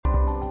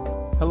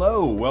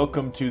Hello,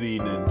 welcome to the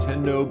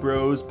Nintendo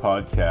Bros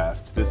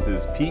podcast. This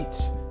is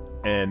Pete.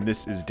 And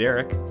this is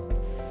Derek.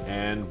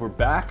 And we're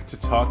back to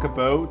talk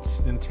about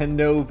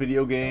Nintendo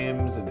video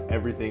games and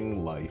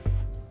everything life.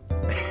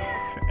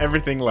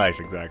 Everything life,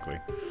 exactly.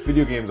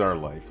 Video games are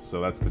life,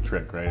 so that's the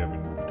trick, right? I mean,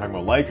 if you're talking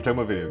about life, you're talking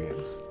about video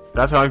games.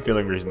 That's how I'm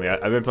feeling recently.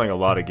 I've been playing a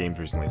lot of games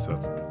recently, so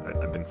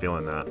I've been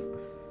feeling that.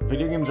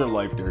 Video games are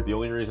life, Derek. The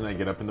only reason I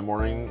get up in the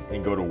morning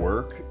and go to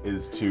work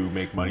is to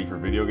make money for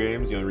video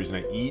games. The only reason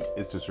I eat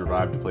is to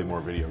survive to play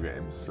more video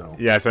games. So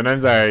yeah,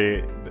 sometimes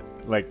the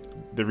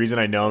reason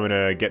I know I'm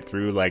gonna get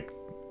through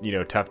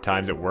tough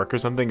times at work or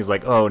something is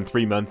like, oh, in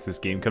 3 months this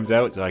game comes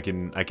out, so I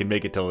can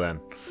make it till then.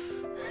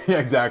 Yeah,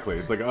 exactly.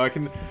 It's like, oh,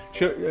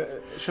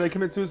 should I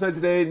commit suicide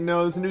today?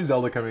 No, there's a new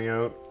Zelda coming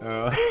out.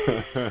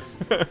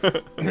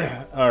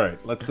 All right,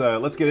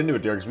 let's get into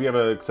it, Derek, because we have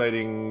an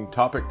exciting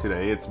topic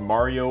today. It's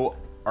Mario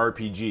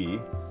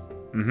RPG.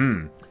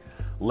 Mm-hmm.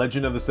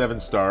 Legend of the Seven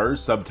Stars,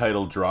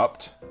 subtitle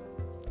dropped.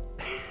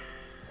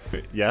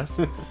 Yes.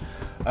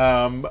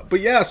 But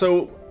yeah,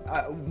 so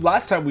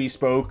last time we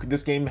spoke,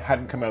 this game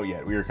hadn't come out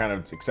yet. We were kind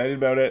of excited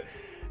about it.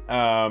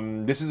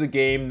 This is a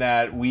game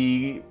that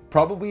we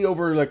probably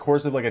over the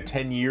course of like a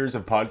 10 years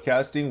of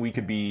podcasting, we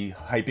could be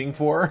hyping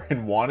for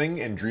and wanting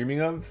and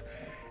dreaming of.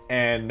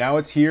 And now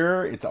it's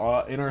here. It's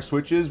in our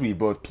Switches. We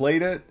both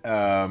played it.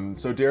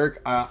 So Derek,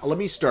 let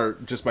me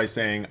start just by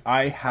saying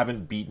I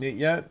haven't beaten it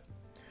yet.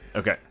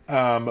 Okay.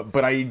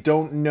 But I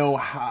don't know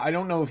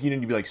if you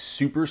need to be like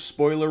super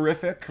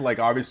spoilerific. Like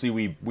obviously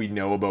we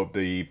know about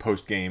the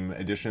post-game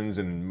editions,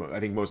 and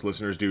I think most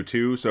listeners do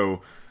too.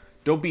 So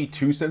don't be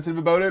too sensitive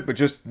about it, but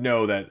just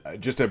know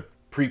that just a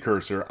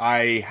precursor.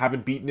 I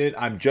haven't beaten it.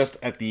 I'm just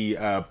at the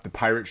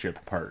pirate ship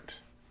part.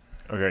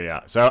 Okay, yeah.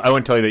 So I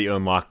wouldn't tell you that you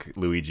unlock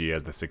Luigi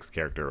as the 6th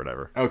character or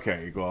whatever.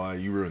 Okay, well,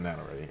 you ruined that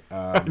already.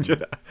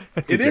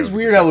 It is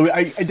weird how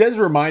it does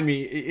remind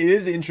me. It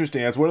is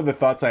interesting. That's one of the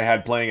thoughts I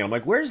had playing it. I'm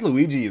like, where's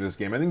Luigi in this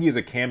game? I think he has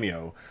a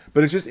cameo,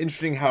 but it's just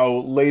interesting how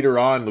later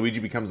on Luigi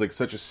becomes like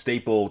such a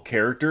staple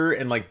character,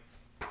 and like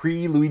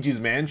pre Luigi's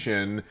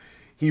Mansion,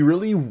 he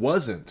really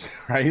wasn't,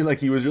 right? Like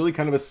he was really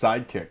kind of a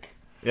sidekick.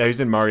 Yeah, he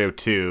was in Mario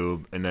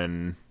 2, and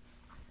then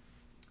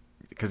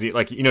because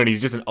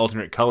he's just an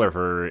alternate color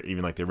for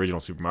even like the original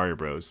Super Mario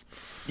Bros.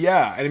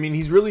 Yeah, and I mean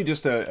he's really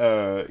just he's in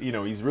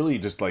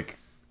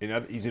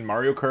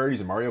Mario Kart,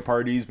 he's in Mario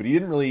Parties, but he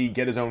didn't really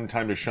get his own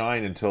time to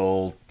shine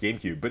until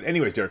GameCube. But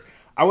anyways, Derek,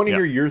 I want to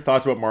hear your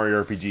thoughts about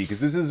Mario RPG, because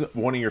this is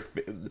one of your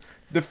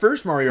the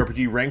first Mario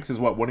RPG ranks as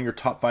one of your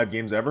top 5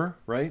 games ever,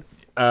 right?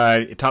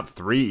 Top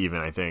 3 even,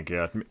 I think.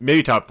 Yeah,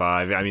 maybe top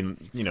 5. I mean,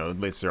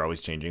 lists are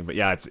always changing, but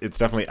yeah, it's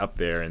definitely up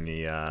there in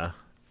the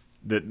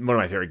one of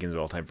my favorite games of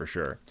all time for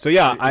sure. So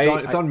yeah,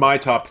 it's on my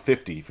top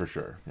 50 for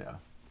sure.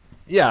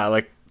 Yeah.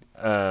 I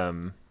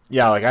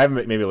have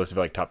maybe a list of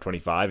like top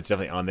 25. It's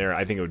definitely on there.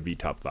 I think it would be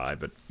top 5,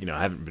 but I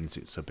haven't been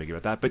so picky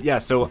about that. But yeah,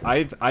 so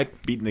I've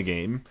beaten the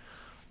game.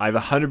 I've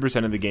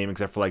 100% of the game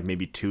except for like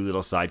maybe 2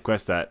 little side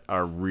quests that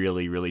are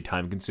really, really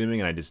time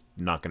consuming and I'm just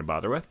not going to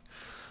bother with.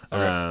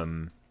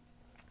 Okay.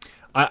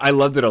 I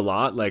loved it a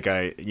lot. Like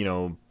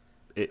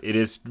it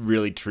is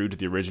really true to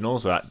the original.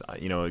 So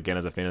again,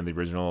 as a fan of the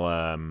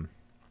original,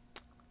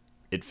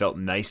 it felt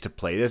nice to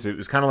play this. It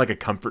was kind of like a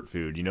comfort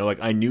food, like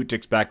I knew what to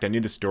expect. I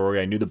knew the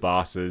story. I knew the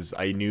bosses.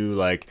 I knew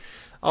like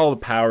all the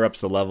power ups,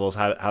 the levels,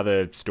 how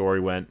the story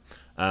went.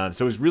 So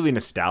it was really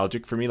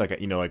nostalgic for me. Like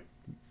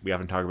we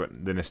often talk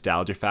about the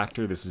nostalgia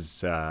factor. This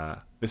is one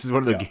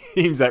of the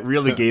games that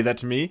really gave that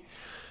to me.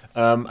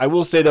 I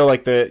will say though,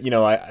 like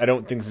I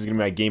don't think this is gonna be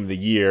my game of the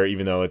year,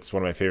 even though it's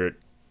one of my favorite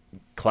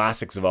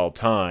classics of all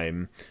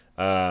time.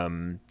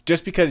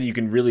 Just because you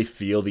can really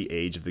feel the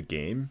age of the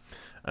game.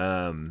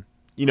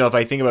 If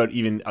I think about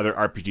even other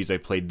RPGs I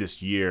played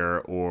this year,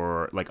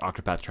 or like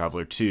Octopath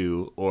Traveler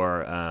 2,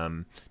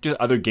 or just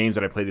other games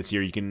that I played this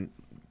year, you can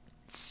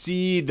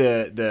see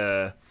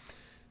the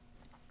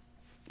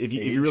if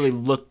you really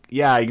look,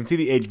 you can see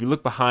the age. If you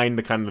look behind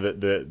the kind of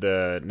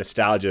the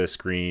nostalgia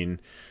screen,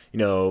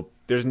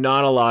 there's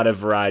not a lot of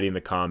variety in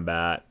the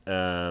combat.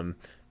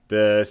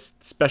 The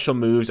special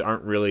moves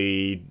aren't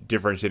really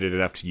differentiated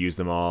enough to use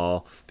them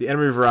all. The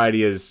enemy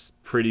variety is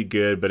pretty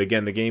good, but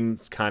again, the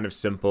game's kind of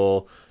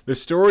simple. The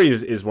story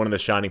is one of the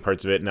shining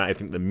parts of it, and I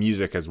think the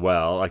music as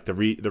well. Like the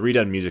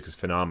redone music is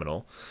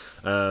phenomenal.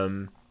 But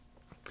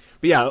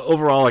yeah,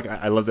 overall, like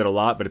I loved it a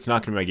lot, but it's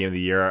not going to be my game of the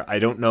year. I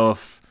don't know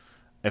if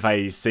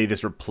I say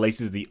this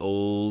replaces the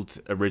old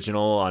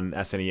original on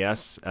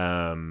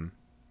SNES.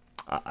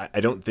 I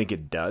don't think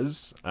it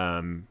does.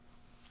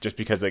 Just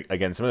because, like,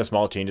 again, some of the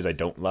small changes I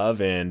don't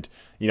love, and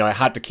I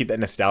had to keep that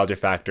nostalgia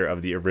factor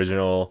of the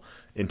original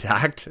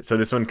intact. So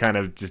this one kind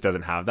of just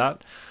doesn't have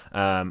that.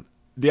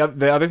 The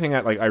other thing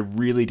that I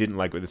really didn't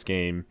like with this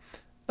game,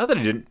 not that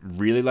I didn't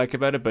really like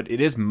about it, but it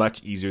is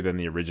much easier than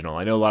the original.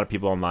 I know a lot of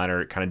people online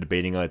are kind of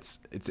debating.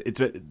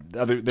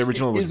 The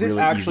original was really easy. Is it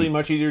actually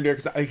much easier,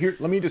 Derek? Because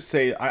let me just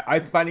say,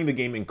 I'm finding the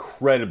game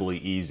incredibly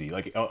easy.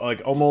 Like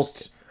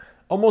almost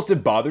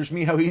it bothers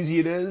me how easy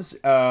it is.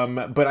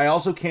 But I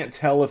also can't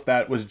tell if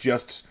that was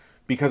just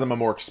because I'm a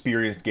more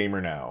experienced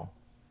gamer now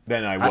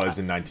than I was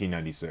in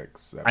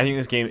 1996. I think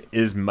this game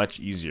is much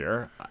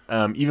easier,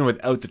 even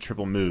without the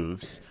triple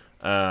moves.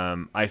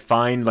 I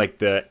find like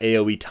the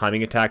AoE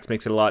timing attacks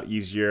makes it a lot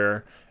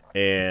easier,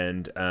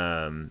 and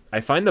I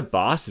find the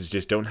bosses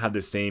just don't have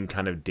the same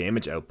kind of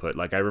damage output.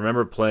 Like I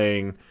remember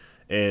playing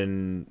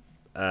in,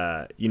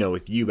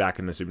 with you back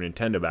in the Super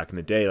Nintendo back in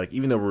the day. Like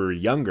even though we were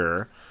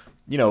younger,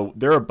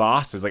 there are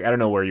bosses. Like I don't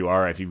know where you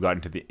are if you've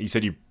gotten to you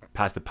said you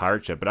passed the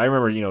pirate ship, but I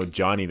remember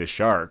Johnny the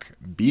Shark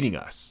beating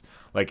us.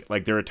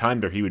 Like there were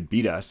times where he would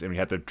beat us and we'd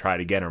have to try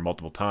it again or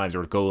multiple times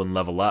or go and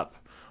level up,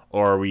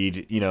 or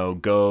we'd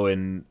go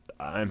and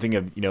I'm thinking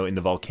of in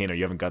the volcano,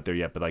 you haven't got there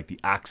yet, but like the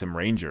Axum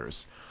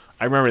Rangers,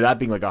 I remember that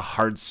being like a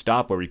hard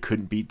stop where we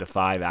couldn't beat the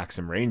 5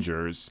 Axum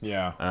Rangers.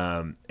 Yeah.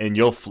 And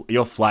you'll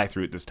fly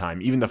through it this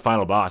time. Even the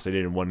final boss I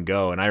did in one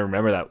go, and I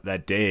remember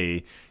that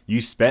day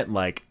you spent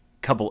like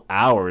a couple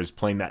hours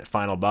playing that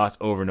final boss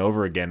over and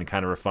over again and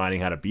kind of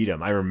refining how to beat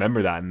him. I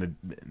remember that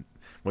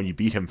when you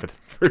beat him for the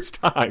first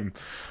time.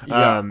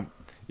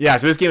 Yeah.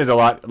 So this game is a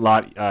lot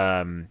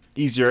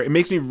easier. It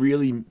makes me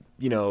really,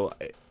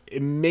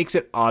 it makes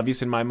it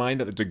obvious in my mind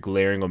that there's a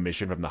glaring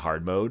omission from the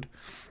hard mode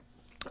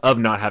of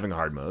not having a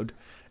hard mode.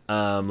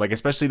 Like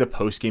especially the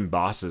post-game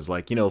bosses,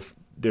 like,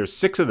 there's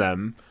 6 of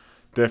them.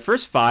 The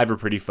first 5 are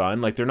pretty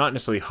fun. Like they're not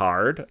necessarily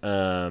hard.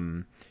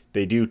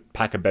 They do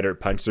pack a better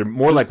punch. They're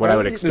more like what I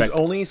would expect. There's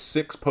only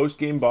 6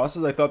 post-game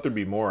bosses. I thought there'd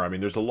be more. I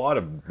mean, there's a lot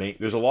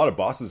of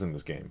bosses in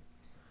this game.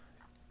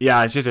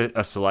 Yeah, it's just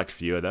a select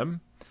few of them.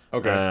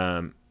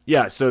 Okay.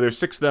 So there's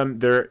 6 of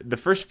them. The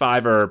first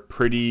 5 are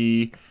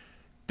pretty.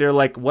 They're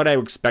like what I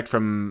would expect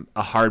from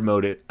a hard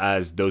mode,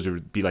 as those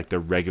would be like the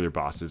regular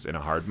bosses in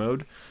a hard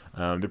mode.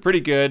 They're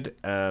pretty good,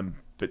 but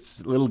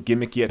it's a little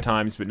gimmicky at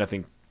times, but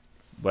nothing,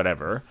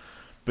 whatever.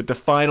 But the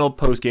final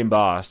post-game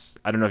boss,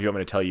 I don't know if you want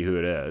me to tell you who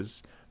it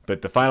is,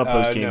 but the final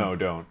post-game... No,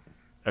 don't.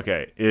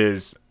 Okay,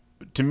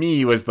 to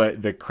me, was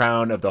the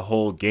crown of the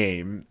whole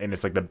game, and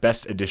it's like the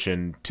best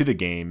addition to the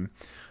game.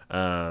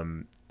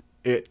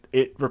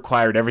 It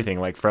required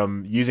everything, like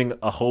from using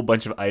a whole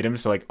bunch of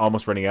items to like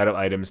almost running out of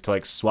items, to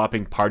like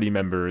swapping party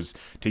members,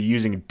 to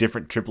using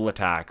different triple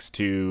attacks,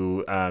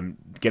 to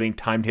getting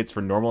timed hits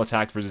for normal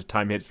attacks versus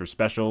timed hits for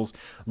specials,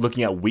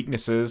 looking at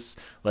weaknesses.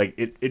 Like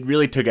it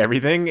really took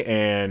everything,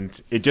 and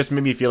it just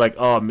made me feel like,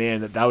 oh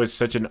man, that was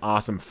such an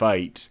awesome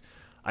fight.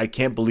 I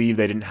can't believe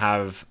they didn't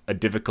have a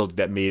difficulty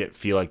that made it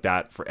feel like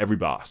that for every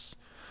boss.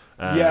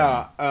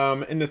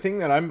 And the thing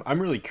that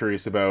I'm really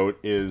curious about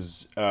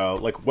is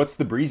like, what's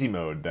the breezy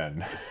mode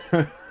then?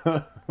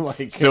 The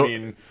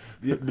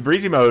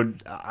breezy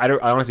mode, I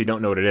honestly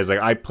don't know what it is. Like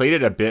I played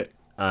it a bit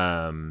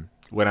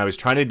when I was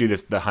trying to do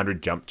the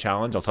 100 jump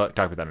challenge. I'll talk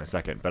about that in a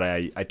second. But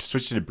I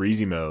switched to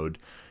breezy mode,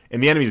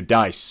 and the enemies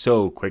die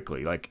so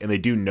quickly, and they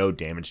do no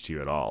damage to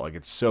you at all. Like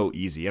it's so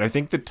easy, and I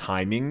think the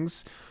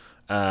timings,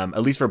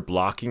 at least for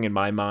blocking in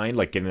my mind,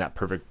 like getting that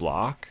perfect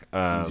block,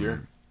 it's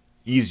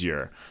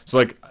easier. So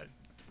like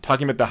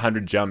talking about the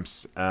 100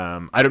 jumps,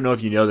 I don't know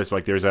if you know this, but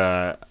like there's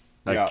a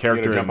character,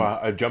 you gotta jump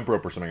a jump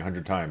rope or something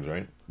 100 times,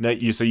 right? No,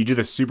 you do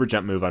the super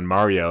jump move on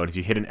Mario, and if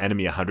you hit an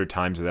enemy 100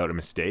 times without a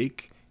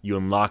mistake, you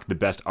unlock the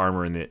best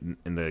armor in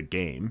the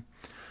game.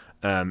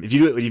 If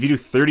you do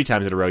 30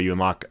 times in a row, you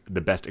unlock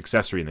the best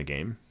accessory in the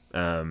game.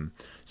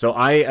 So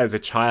I, as a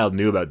child,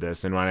 knew about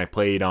this, and when I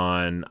played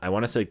on, I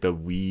want to say like the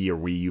Wii or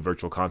Wii U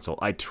Virtual Console,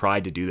 I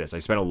tried to do this. I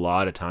spent a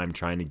lot of time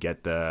trying to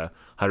get the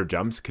 100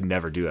 jumps, could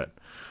never do it.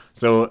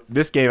 So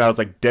this game, I was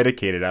like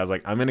dedicated. I was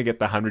like, I'm gonna get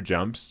the 100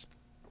 jumps,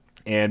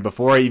 and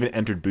before I even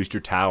entered Booster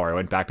Tower, I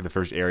went back to the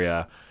first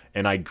area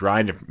and I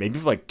grinded maybe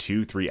for like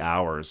 2-3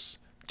 hours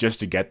just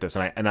to get this.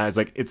 And I was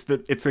like, it's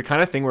the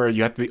kind of thing where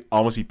you have to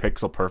almost be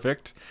pixel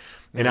perfect.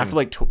 And after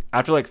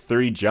like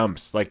 30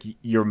 jumps, like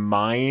your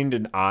mind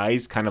and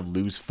eyes kind of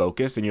lose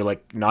focus, and you're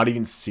like not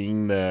even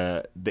seeing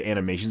the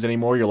animations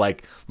anymore. You're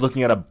like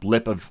looking at a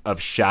blip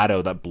of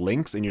shadow that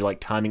blinks, and you're like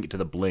timing it to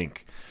the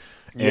blink.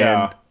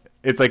 Yeah.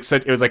 And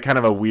it was like kind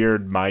of a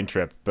weird mind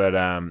trip, but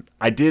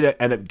I did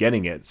end up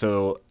getting it.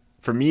 So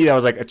for me, that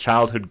was like a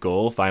childhood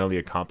goal finally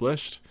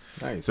accomplished.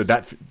 Nice. So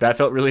that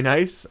felt really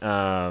nice.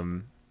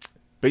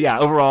 But yeah,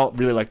 overall,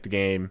 really liked the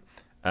game.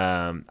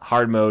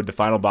 Hard mode, the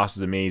final boss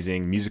is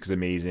amazing, music is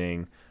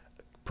amazing,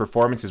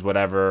 performance is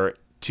whatever,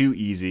 too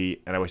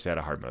easy, and I wish they had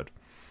a hard mode.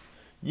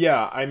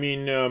 Yeah, I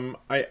mean,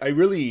 I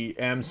really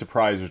am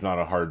surprised there's not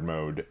a hard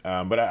mode,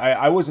 but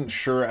I wasn't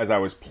sure as I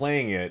was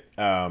playing it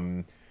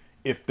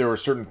if there were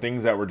certain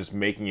things that were just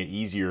making it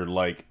easier,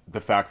 like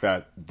the fact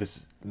that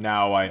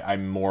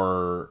I'm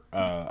more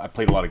I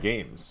played a lot of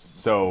games,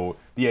 so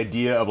the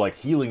idea of like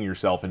healing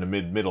yourself in the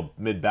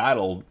mid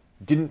battle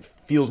didn't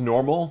feel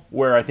normal.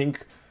 Where I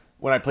think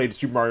when I played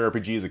Super Mario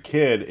RPG as a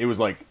kid, it was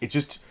like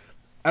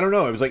I don't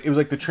know, it was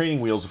like the training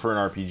wheels for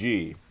an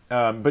RPG.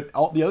 But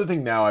the other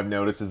thing now I've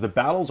noticed is the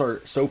battles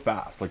are so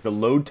fast, like the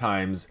load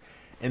times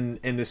and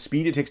the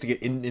speed it takes to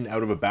get in and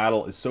out of a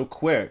battle is so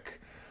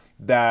quick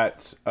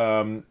that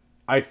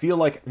I feel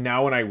like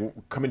now when I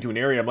come into an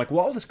area, I'm like,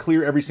 well, I'll just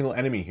clear every single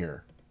enemy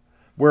here.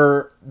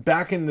 Where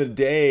back in the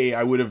day,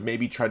 I would have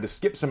maybe tried to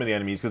skip some of the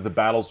enemies because the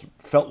battles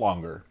felt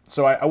longer.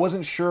 So I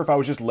wasn't sure if I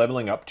was just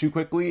leveling up too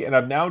quickly, and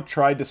I've now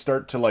tried to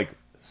start to like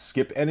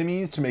skip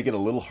enemies to make it a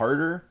little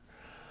harder.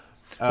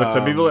 What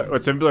some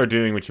people are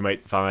doing, which you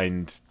might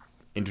find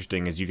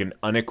interesting, is you can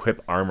unequip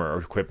armor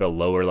or equip a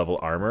lower level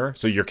armor,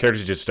 so your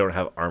characters just don't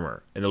have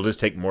armor, and they'll just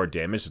take more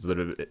damage. So it's a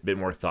little bit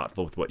more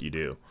thoughtful with what you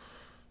do.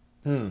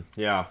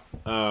 Yeah.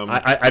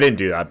 I didn't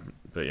do that,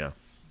 but yeah.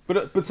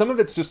 But some of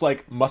it's just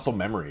like muscle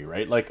memory,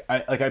 right? Like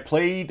I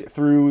played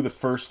through the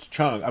first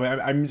chunk. I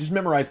mean, I'm just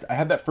memorized. I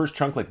had that first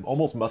chunk like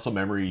almost muscle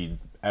memory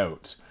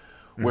out,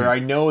 where I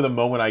know the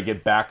moment I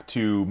get back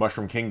to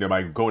Mushroom Kingdom,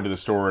 I go into the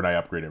store and I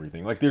upgrade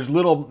everything. Like there's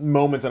little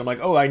moments that I'm like,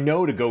 oh, I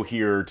know to go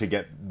here to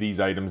get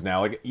these items now.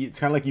 Like it's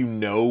kind of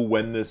like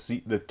when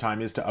the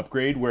time is to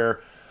upgrade.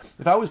 Where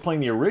if I was playing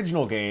the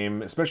original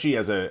game, especially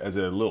as a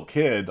little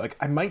kid, like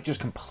I might just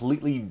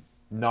completely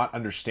not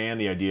understand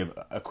the idea of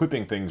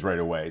equipping things right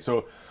away.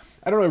 So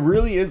I don't know, it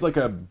really is like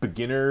a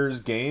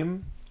beginner's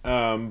game.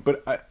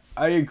 But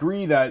I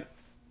agree that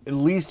at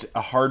least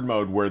a hard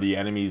mode where the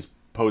enemies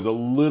pose a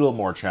little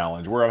more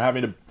challenge, where I'm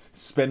having to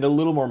spend a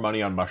little more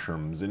money on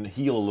mushrooms and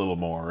heal a little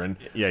more. And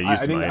yeah,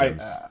 use some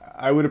items.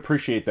 I would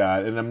appreciate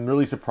that, and I'm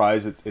really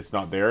surprised it's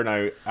not there. And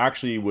I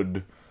actually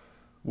would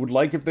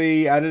like if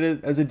they added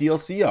it as a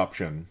DLC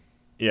option.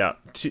 Yeah,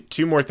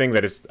 two more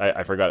things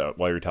I forgot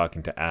while you were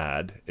talking to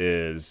add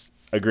is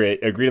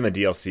agreed on the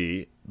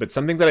DLC, but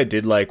some things that I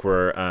did like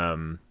were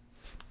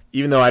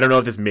even though I don't know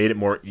if this made it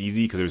more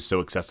easy because it was so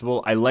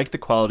accessible, I like the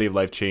quality of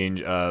life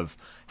change of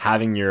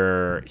having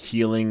your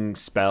healing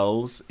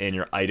spells and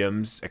your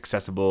items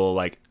accessible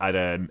like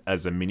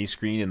as a mini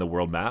screen in the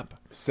world map.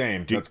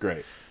 Same, that's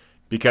great.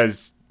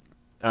 Because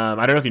I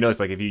don't know if you noticed,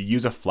 like if you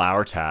use a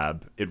flower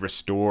tab, it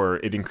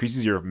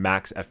increases your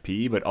max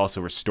FP, but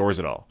also restores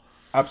it all.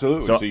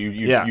 Absolutely. So you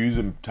use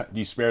them.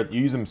 You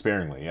use them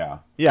sparingly. Yeah.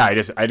 Yeah.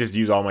 I just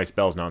use all my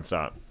spells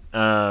nonstop.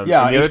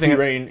 Yeah.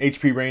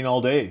 HP rain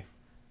all day.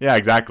 Yeah,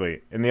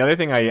 exactly. And the other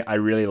thing I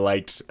really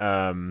liked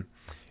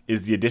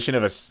is the addition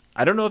of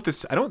I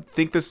don't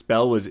think this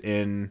spell was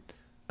in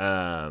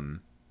the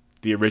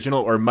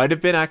original, or it might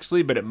have been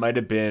actually, but it might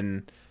have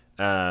been.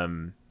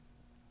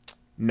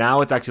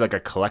 Now it's actually like a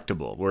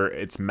collectible where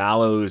it's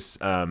Mallow's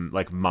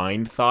like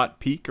mind thought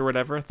peak or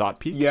whatever, thought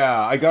peak.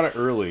 Yeah, I got it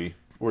early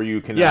where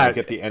you can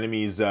get the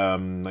enemies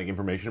like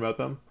information about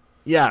them.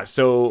 Yeah,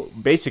 so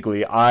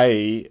basically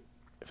I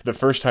for the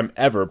first time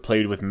ever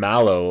played with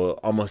Mallow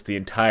almost the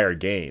entire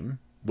game,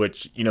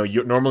 which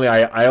normally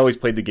I always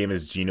played the game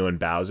as Geno and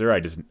Bowser. I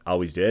just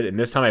always did, and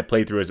this time I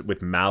played through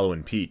with Mallow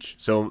and Peach.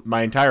 So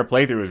my entire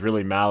playthrough was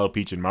really Mallow,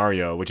 Peach, and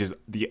Mario, which is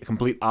the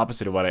complete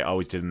opposite of what I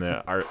always did in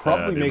the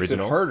probably makes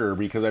original. It harder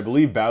because I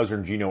believe Bowser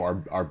and Geno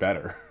are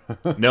better.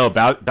 No,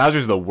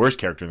 Bowser's the worst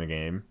character in the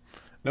game.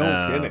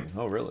 No kidding.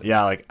 Oh, really?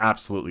 Yeah, like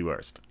absolutely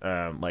worst.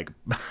 Like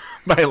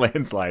by a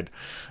landslide.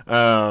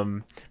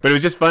 But it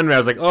was just fun when I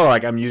was like, oh,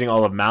 like I'm using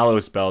all of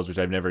Mallow's spells, which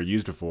I've never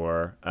used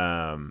before.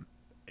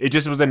 It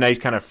just was a nice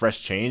kind of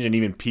fresh change. And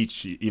even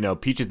Peach,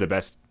 Peach is the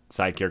best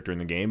side character in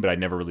the game, but I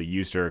never really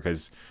used her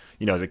because,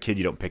 as a kid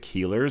you don't pick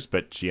healers,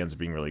 but she ends up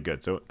being really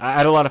good. So I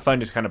had a lot of fun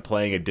just kind of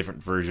playing a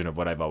different version of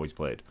what I've always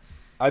played.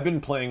 I've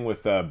been playing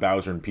with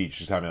Bowser and Peach,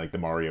 just having like the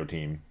Mario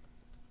team.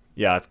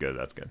 Yeah, that's good.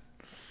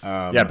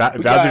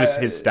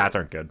 Bowser, his stats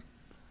aren't good.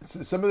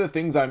 Some of the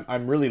things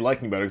I'm really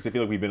liking about it, because I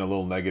feel like we've been a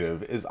little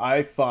negative, is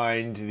I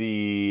find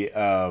the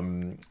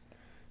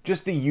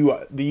just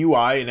the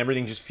UI and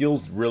everything just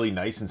feels really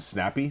nice and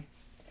snappy.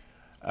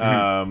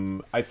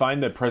 I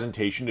find the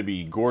presentation to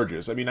be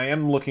gorgeous. I mean, I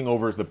am looking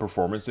over the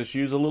performance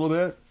issues a little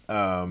bit.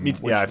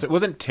 It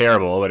wasn't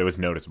terrible, but it was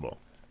noticeable.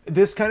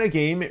 This kind of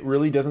game, it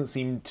really doesn't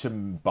seem to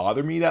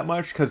bother me that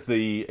much because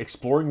the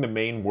exploring the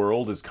main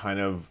world is kind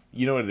of,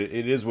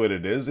 it is what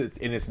it is, and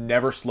it's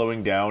never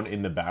slowing down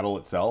in the battle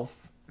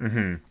itself.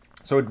 Mm-hmm.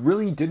 So it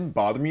really didn't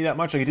bother me that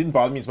much. Like, it didn't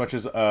bother me as much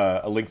as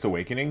a Link's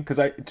Awakening, because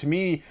to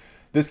me,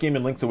 this game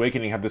and Link's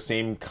Awakening have the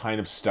same kind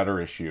of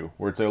stutter issue,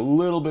 where it's a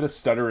little bit of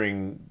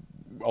stuttering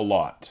a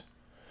lot.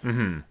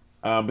 Mm-hmm.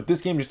 But this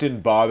game just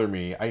didn't bother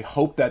me. I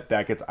hope that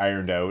gets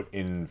ironed out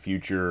in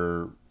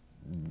future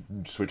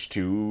Switch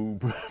 2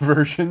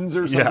 versions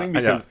or something,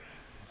 because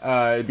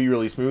it'd be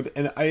really smooth.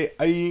 And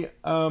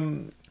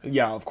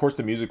of course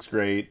the music's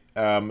great.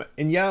 And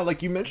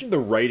like you mentioned, the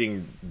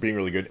writing being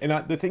really good.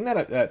 And the thing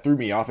that threw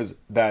me off is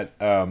that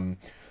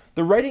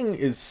the writing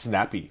is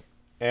snappy,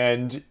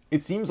 and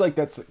it seems like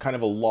that's kind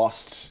of a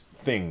lost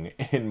thing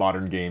in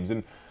modern games.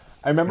 And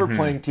I remember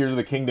playing Tears of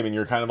the Kingdom, and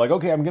you're kind of like,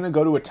 okay, I'm gonna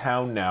go to a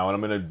town now, and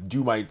I'm gonna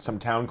do some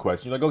town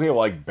quests. And you're like, okay,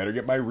 well, I better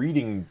get my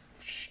reading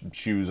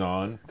shoes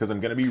on because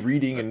I'm going to be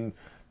reading and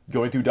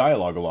going through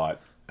dialogue a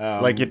lot.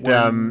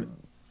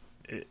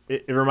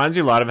 It reminds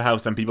me a lot of how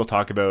some people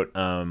talk about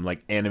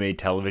like anime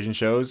television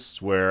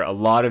shows, where a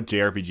lot of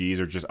JRPGs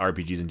or just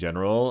RPGs in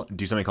general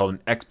do something called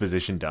an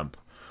exposition dump,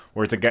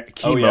 where it's like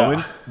key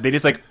moments. They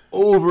just like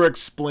over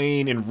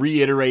explain and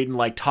reiterate and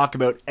like talk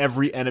about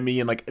every enemy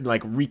and like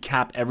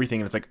recap everything,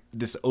 and it's like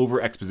this over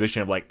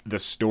exposition of like the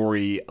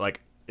story,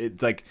 like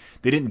it's like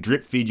they didn't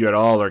drip feed you at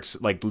all, or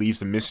like leave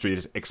some mystery,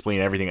 just explain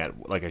everything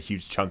at like a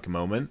huge chunk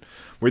moment.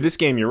 Where this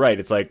game, you're right,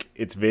 it's like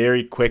it's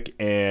very quick,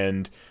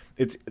 and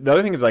it's the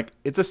other thing is like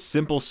it's a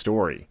simple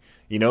story.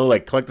 You know,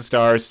 like collect the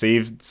stars,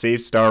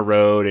 save Star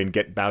Road, and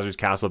get Bowser's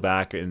Castle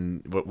back,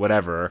 and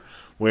whatever.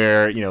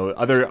 Where, you know,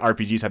 other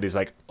RPGs have these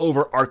like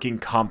overarching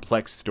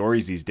complex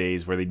stories these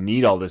days where they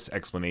need all this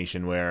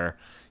explanation. Where,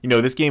 you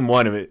know, this game,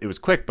 one, it was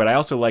quick, but I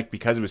also like,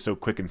 because it was so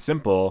quick and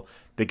simple,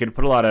 they could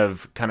put a lot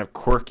of kind of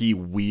quirky,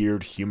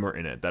 weird humor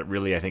in it that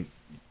really, I think,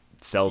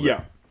 sells it.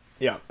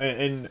 Yeah,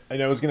 and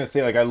I was gonna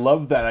say, like, I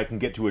love that I can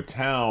get to a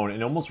town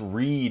and almost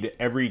read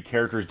every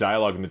character's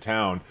dialogue in the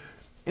town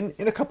in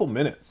a couple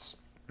minutes.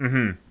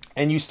 Mm-hmm.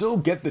 And you still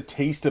get the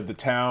taste of the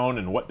town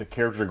and what the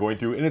characters are going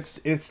through, and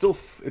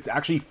it's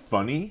actually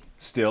funny.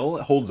 Still,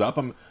 it holds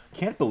up.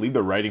 Can't believe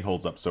the writing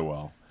holds up so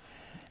well.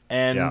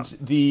 And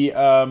the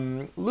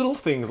little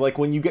things, like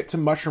when you get to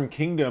Mushroom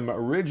Kingdom,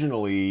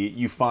 originally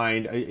you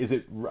find I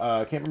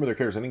can't remember their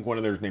characters. I think one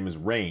of their name is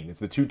Rain. It's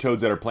the two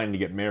toads that are planning to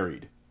get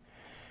married.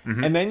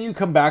 Mm-hmm. And then you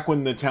come back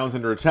when the town's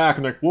under attack,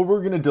 and they're like, well,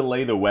 we're going to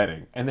delay the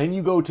wedding. And then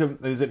you go to,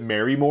 is it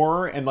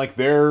Marrymore? And like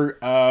they're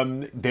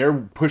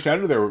pushed out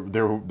of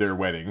their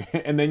wedding.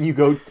 And then you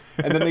go,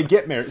 and then they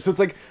get married. So it's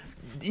like,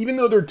 even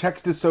though their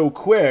text is so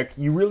quick,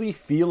 you really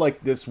feel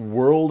like this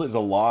world is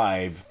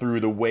alive through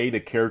the way the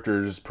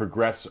characters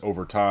progress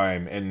over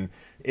time,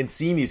 and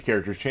seeing these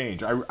characters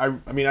change. I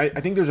mean, I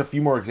think there's a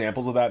few more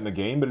examples of that in the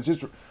game, but it's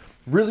just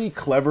really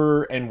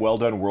clever and well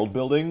done world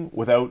building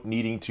without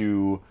needing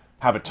to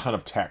have a ton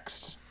of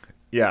text.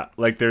 Yeah,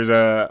 like there's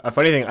a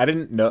funny thing. I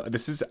didn't know,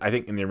 this is, I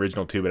think, in the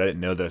original too, but I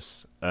didn't know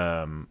this.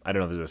 I don't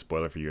know if this is a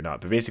spoiler for you or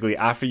not, but basically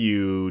after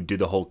you do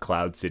the whole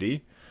Cloud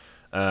City,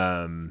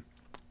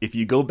 if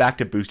you go back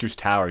to Booster's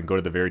Tower and go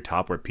to the very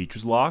top where Peach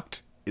was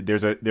locked,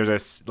 there's a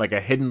like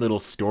a hidden little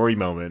story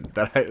moment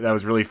that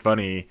was really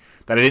funny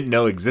that I didn't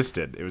know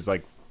existed. It was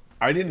like,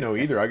 I didn't know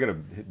either. I gotta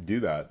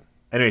do that.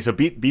 Anyway, so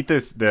beat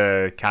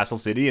the Castle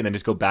City and then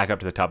just go back up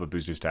to the top of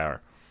Booster's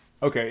Tower.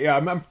 Okay, yeah,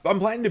 I'm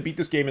planning to beat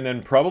this game and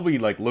then probably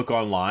like look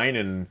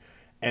online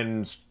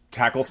and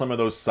tackle some of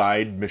those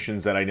side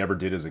missions that I never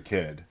did as a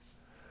kid.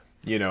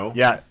 You know?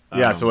 Yeah.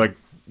 So like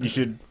you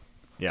should.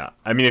 Yeah,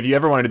 I mean, if you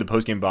ever want to do the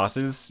post game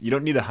bosses, you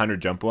don't need the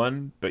 100 jump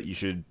one, but you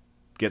should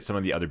get some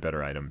of the other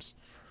better items.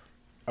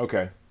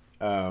 Okay.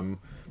 But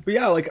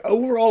yeah, like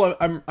overall,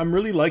 I'm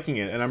really liking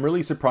it, and I'm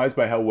really surprised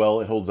by how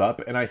well it holds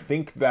up. And I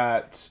think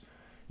that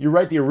you're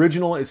right. The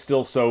original is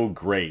still so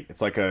great.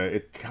 It's like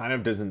it kind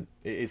of doesn't.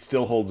 It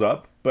still holds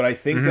up, but I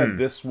think that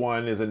this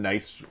one is a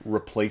nice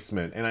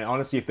replacement. And I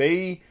honestly, if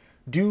they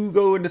do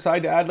go and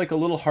decide to add like a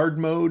little hard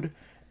mode,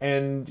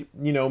 and,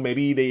 you know,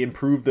 maybe they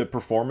improve the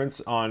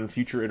performance on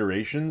future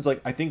iterations, like,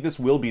 I think this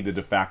will be the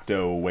de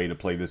facto way to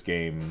play this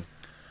game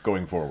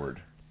going forward.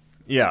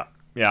 Yeah,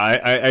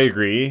 I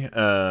agree.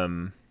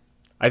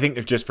 I think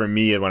if just for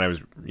me, when I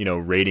was, you know,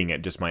 rating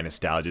it, just my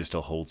nostalgia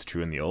still holds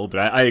true in the old.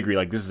 But I agree,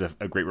 like, this is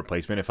a great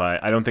replacement. If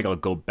I don't think I'll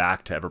go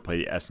back to ever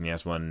play the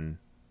SNES one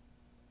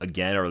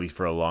again, or at least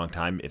for a long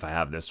time, if I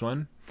have this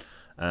one.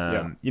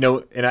 You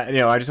know, and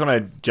I just want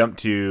to jump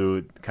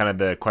to kind of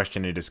the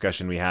question and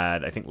discussion we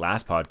had, I think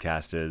last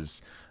podcast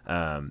is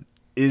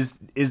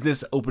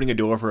this opening a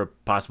door for a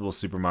possible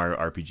Super Mario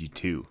RPG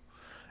 2?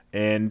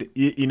 And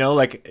you know,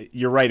 like,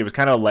 you're right, it was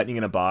kind of lightning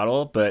in a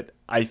bottle, but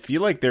I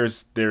feel like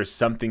there's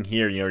something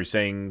here. You know, you're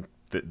saying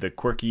the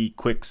quirky,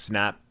 quick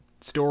snap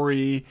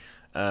story,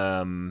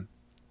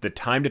 the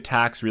timed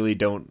attacks really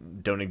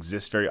don't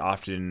exist very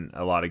often in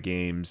a lot of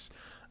games.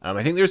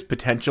 I think there's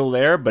potential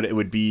there, but it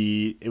would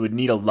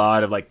need a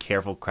lot of like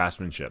careful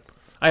craftsmanship.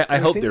 I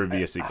hope there would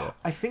be a sequel.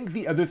 I think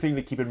the other thing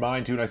to keep in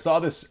mind too, and I saw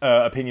this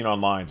opinion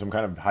online, so I'm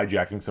kind of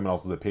hijacking someone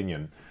else's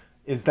opinion,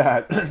 is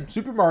that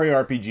Super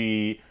Mario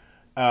RPG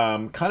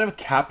kind of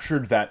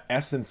captured that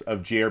essence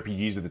of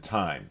JRPGs at the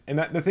time. And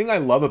that the thing I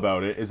love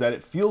about it is that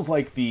it feels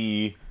like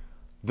the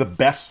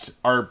best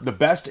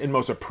and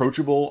most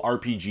approachable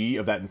RPG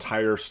of that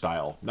entire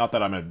style. Not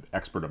that I'm an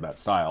expert of that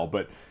style,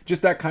 but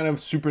just that kind of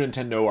Super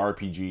Nintendo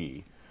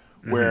RPG,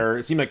 where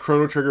it seemed like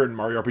Chrono Trigger and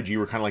Mario RPG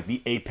were kind of like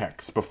the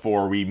apex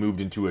before we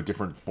moved into a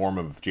different form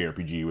of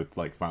JRPG with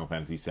like Final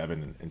Fantasy VII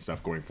and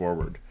stuff going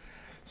forward.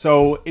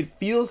 So it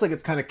feels like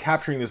it's kind of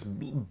capturing this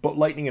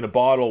lightning in a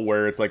bottle,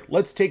 where it's like,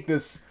 let's take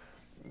this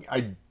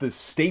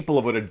staple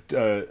of what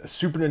a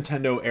Super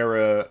Nintendo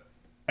era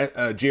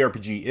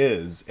JRPG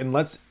is, and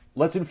let's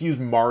infuse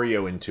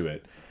Mario into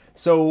it.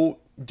 So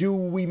do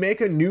we make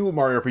a new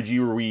Mario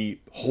RPG where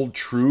we hold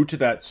true to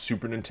that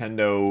Super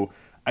Nintendo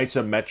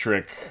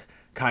isometric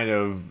kind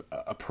of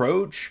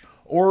approach?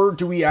 Or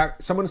do we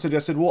someone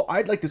suggested, well,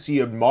 I'd like to see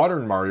a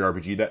modern Mario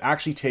RPG that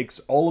actually takes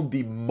all of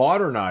the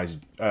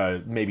modernized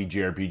maybe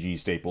JRPG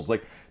staples,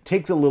 like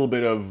takes a little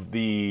bit of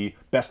the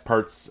best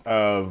parts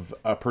of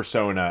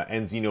Persona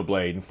and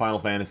Xenoblade and Final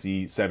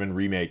Fantasy VII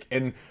Remake,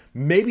 and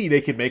maybe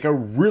they could make a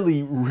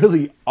really,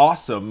 really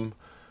awesome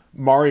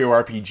Mario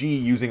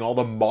RPG using all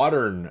the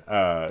modern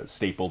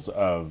staples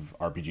of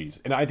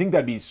RPGs. And I think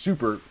that'd be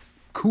super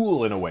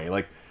cool in a way.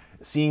 Like,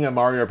 seeing a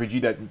Mario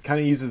RPG that kind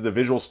of uses the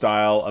visual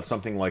style of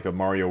something like a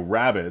Mario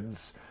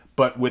Rabbids,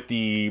 but with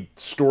the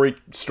story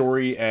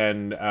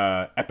and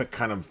epic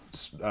kind of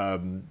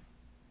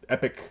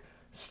epic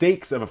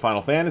stakes of a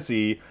Final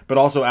Fantasy, but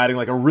also adding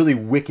like a really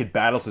wicked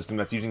battle system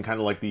that's using kind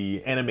of like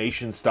the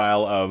animation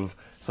style of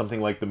something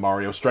like the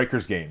Mario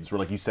Strikers games, where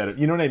like you said it,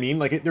 you know what I mean?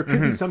 Like there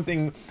could be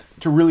something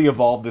to really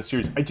evolve this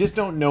series. I just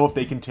don't know if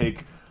they can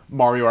take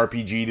Mario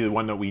RPG to the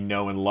one that we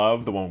know and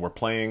love, the one we're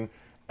playing,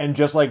 and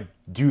just like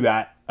do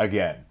that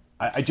again.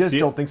 I just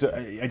don't think so.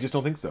 I just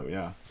don't think so.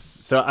 Yeah.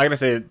 So I gotta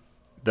say,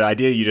 the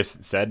idea you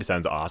just said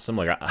sounds awesome.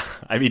 Like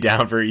I'd be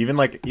down for even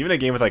a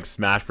game with like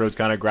Smash Bros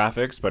kind of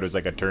graphics, but it was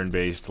like a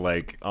turn-based,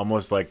 like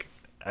almost like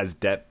as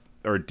depth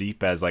or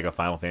deep as like a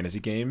Final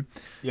Fantasy game.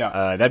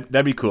 Yeah.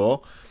 That'd be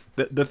cool.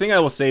 The thing I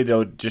will say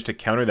though, just to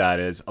counter that,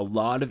 is a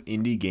lot of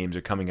indie games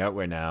are coming out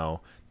right now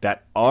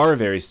that are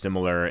very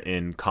similar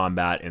in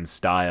combat and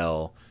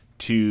style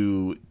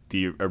to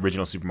the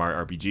original Super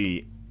Mario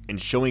RPG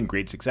and showing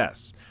great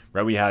success.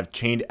 Right, we have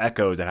Chained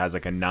Echoes that has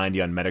like a 90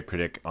 on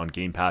Metacritic on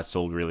Game Pass,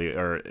 sold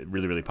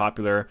really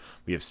popular.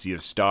 We have Sea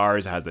of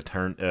Stars that has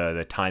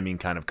the timing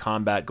kind of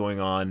combat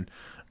going on.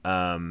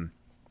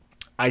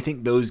 I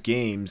think those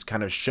games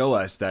kind of show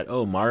us that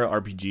Mario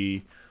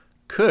RPG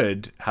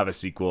could have a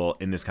sequel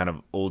in this kind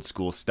of old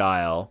school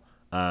style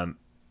and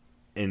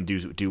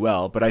do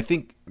well. But I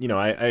think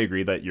I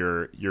agree that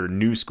your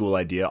new school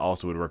idea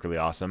also would work really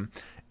awesome.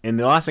 And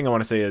the last thing I want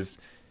to say is,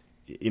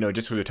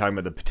 just when we're talking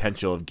about the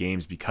potential of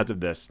games because of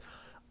this,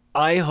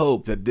 I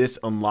hope that this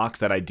unlocks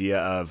that idea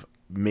of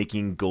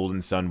making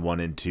Golden Sun 1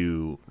 and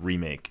 2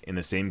 remake in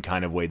the same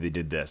kind of way they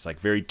did this. Like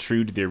very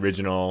true to the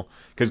original,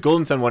 because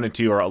Golden Sun 1 and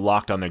 2 are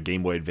locked on their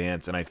Game Boy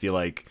Advance, and I feel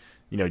like,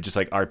 just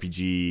like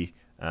RPG,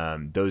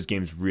 those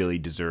games really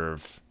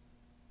deserve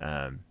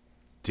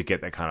to get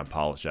that kind of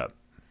polish up.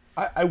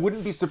 I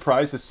wouldn't be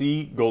surprised to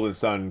see Golden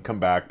Sun come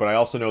back, but I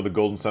also know the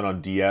Golden Sun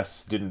on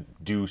DS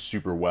didn't do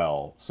super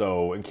well.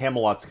 So, and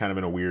Camelot's kind of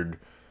in a weird,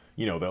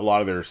 a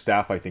lot of their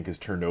staff I think has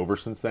turned over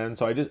since then.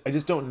 So I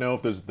just don't know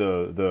if there's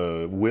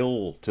the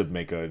will to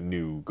make a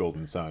new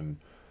Golden Sun.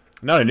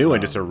 Not a new one,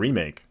 just a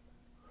remake.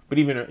 But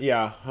even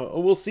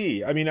we'll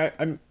see. I mean,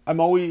 I'm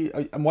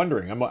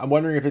wondering. I'm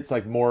wondering if it's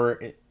like more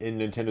in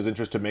Nintendo's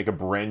interest to make a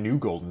brand new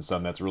Golden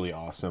Sun that's really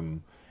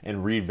awesome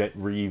and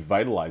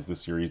revitalize the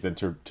series than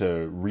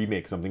to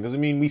remake something. Because, I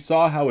mean, we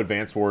saw how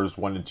Advance Wars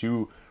 1 and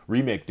 2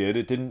 remake did.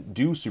 It didn't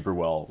do super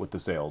well with the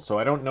sales. So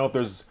I don't know if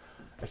there's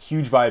a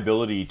huge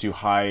viability to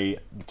high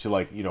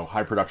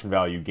production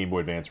value Game Boy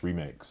Advance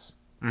remakes.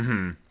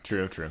 Mm-hmm.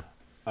 True.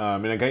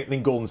 And I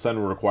think Golden Sun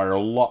will require a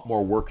lot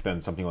more work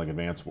than something like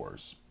Advance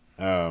Wars.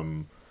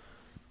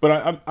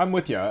 But I'm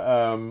with you.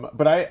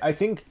 But I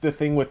think the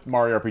thing with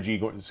Mario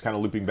RPG, is kind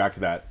of looping back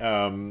to that,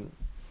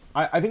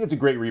 I think it's a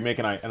great remake,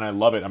 and I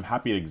love it. I'm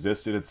happy it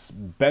exists, and it's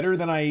better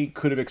than I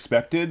could have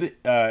expected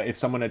if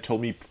someone had told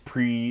me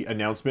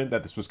pre-announcement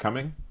that this was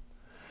coming.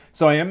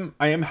 So I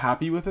am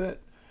happy with it,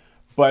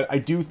 but I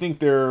do think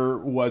there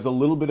was a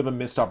little bit of a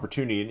missed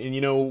opportunity.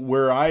 And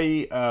where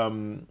I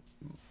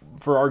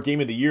for our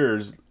Game of the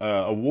Year's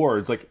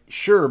awards, like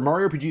sure,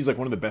 Mario RPG is like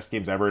one of the best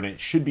games ever, and it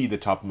should be the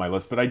top of my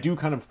list. But I do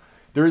kind of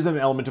there is an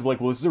element of like,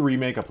 well, this is a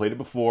remake. I played it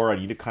before. I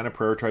need to kind of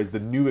prioritize the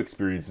new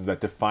experiences that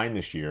define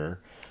this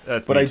year.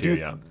 But I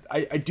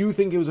do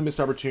think it was a missed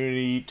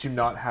opportunity to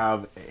not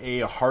have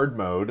a hard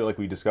mode like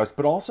we discussed,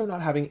 but also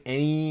not having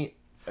any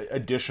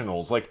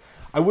additionals. Like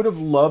I would have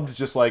loved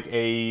just like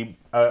a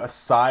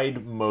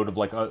side mode of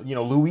like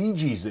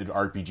Luigi's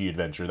RPG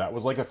adventure that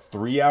was like a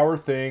 3-hour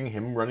thing,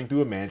 him running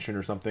through a mansion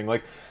or something,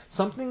 like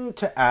something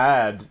to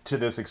add to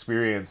this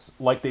experience,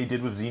 like they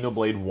did with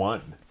Xenoblade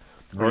 1,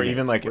 or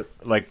even like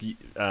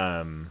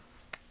Mario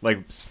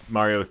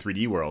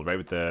 3D World, right,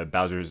 with the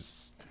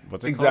Bowser's.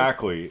 What's it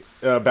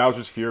called?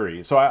 Bowser's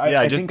Fury. So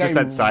I think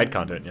that side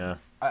content. Yeah,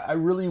 I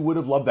really would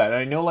have loved that. And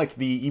I know like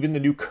even the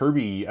new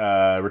Kirby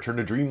Return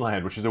to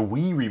Dreamland, which is a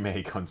Wii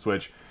remake on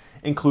Switch,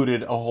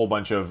 included a whole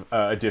bunch of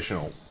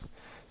additionals.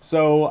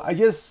 So I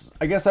guess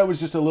I was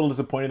just a little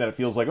disappointed that it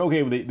feels like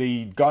okay,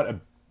 they got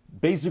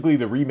basically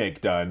the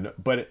remake done,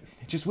 but it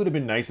just would have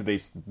been nice if they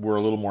were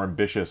a little more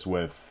ambitious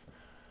with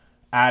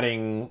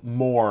adding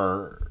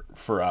more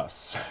for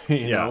us.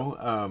 You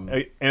know,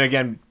 and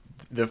again.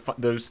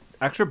 Those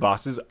extra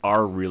bosses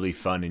are really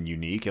fun and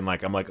unique, and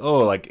I'm like,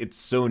 it's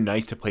so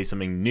nice to play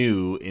something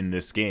new in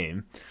this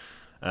game.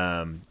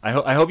 I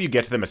hope you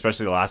get to them,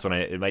 especially the last one.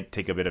 It might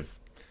take a bit of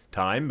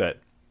time,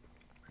 but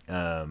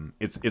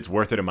it's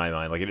worth it in my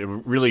mind. Like it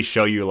really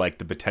show you like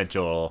the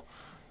potential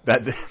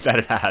that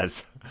it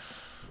has.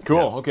 Cool.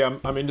 Yeah. Okay,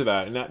 I'm into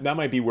that, and that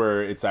might be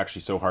where it's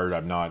actually so hard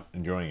I'm not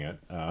enjoying it,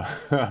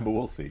 but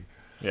we'll see.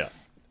 Yeah.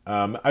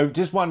 I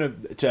just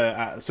wanted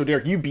to. So,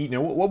 Derek, you beat.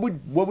 Now, what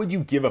would you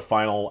give a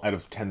final out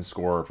of 10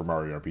 score for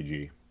Mario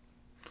RPG?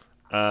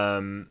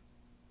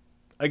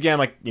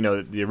 Again,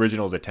 the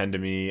original is a 10 to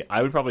me.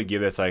 I would probably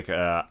give this like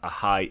a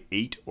high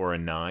 8 or a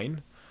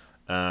 9.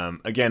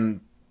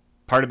 Again,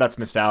 part of that's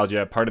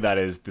nostalgia. Part of that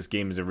is this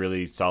game is a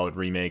really solid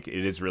remake.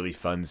 It is really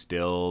fun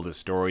still. The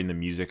story and the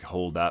music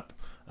hold up.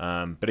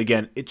 But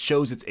again, it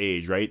shows its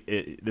age, right?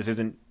 This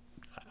isn't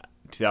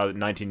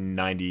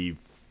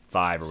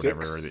 1995 or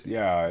whatever, or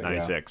Yeah,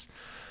 96.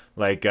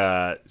 Like,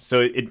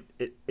 so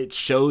it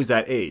shows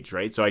that age,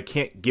 right? So I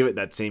can't give it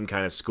that same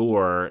kind of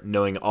score,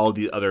 knowing all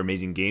the other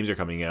amazing games are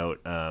coming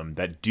out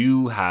that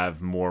do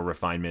have more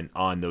refinement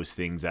on those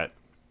things that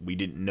we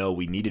didn't know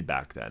we needed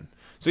back then.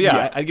 So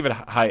yeah. I'd give it a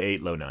high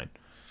 8, low 9.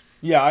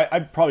 Yeah,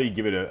 I'd probably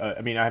give it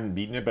I mean, I haven't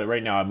beaten it, but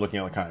right now I'm looking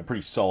at like kind of a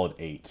pretty solid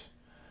 8.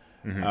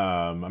 Mm-hmm.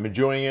 I'm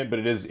enjoying it, but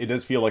it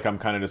does feel like I'm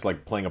kind of just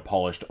like playing a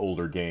polished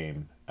older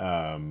game.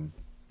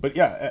 But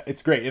yeah,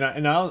 it's great,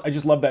 and I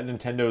just love that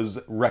Nintendo's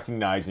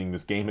recognizing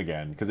this game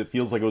again, because it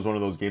feels like it was one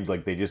of those games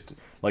like they just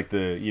like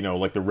the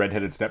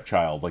redheaded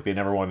stepchild, like they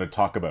never wanted to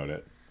talk about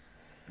it.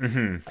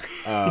 Mm-hmm.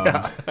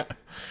 Yeah.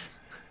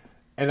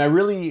 And I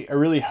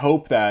really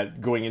hope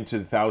that going into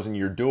the Thousand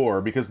Year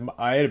Door, because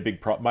I had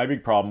my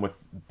big problem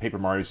with Paper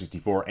Mario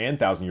 64 and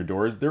Thousand Year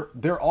Door is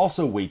they're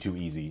also way too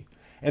easy,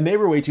 and they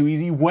were way too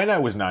easy when I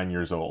was 9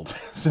 years old.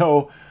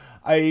 So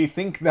I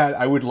think that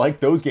I would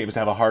like those games to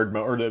have a hard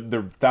mode, or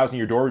the Thousand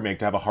Year Door remake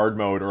to have a hard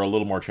mode or a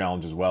little more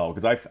challenge as well.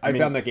 Because I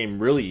found that game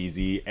really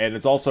easy, and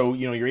it's also,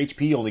 your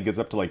HP only gets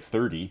up to like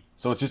 30,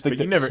 so it's just like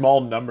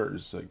small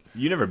numbers. Like,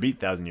 you never beat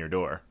Thousand Year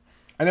Door.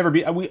 I never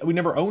beat. We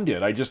never owned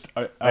it. I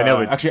know,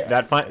 but actually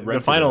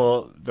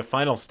the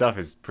final stuff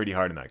is pretty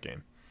hard in that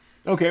game.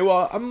 Okay,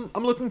 well, I'm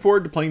looking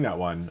forward to playing that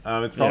one.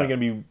 It's probably going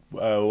to be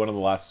one of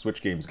the last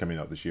Switch games coming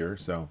out this year.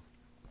 So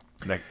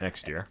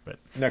next year, but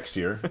next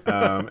year.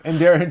 And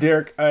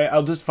Derek,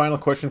 I'll just final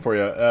question for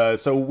you.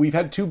 So we've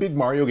had 2 big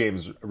Mario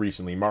games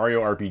recently: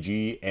 Mario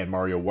RPG and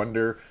Mario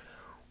Wonder.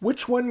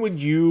 Which one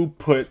would you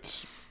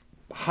put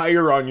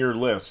higher on your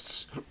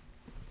lists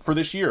for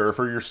this year, or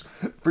for your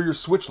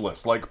Switch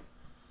list? Like,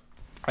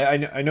 I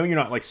know you're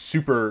not like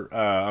super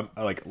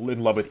like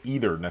in love with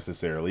either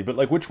necessarily, but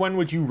like which one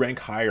would you rank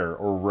higher,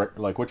 or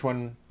like which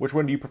one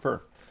do you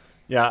prefer?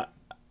 Yeah,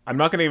 I'm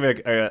not going to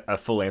give a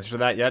full answer to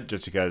that yet,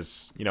 just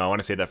because I want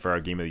to say that for our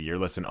Game of the Year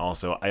list, and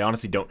also I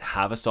honestly don't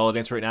have a solid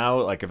answer right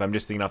now. Like, if I'm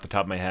just thinking off the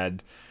top of my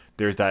head,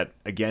 there's that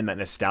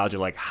nostalgia,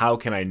 like how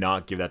can I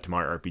not give that to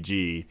Mario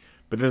RPG?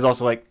 But there's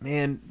also like,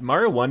 man,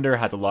 Mario Wonder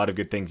has a lot of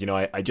good things.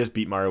 I just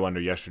beat Mario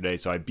Wonder yesterday,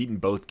 so I've beaten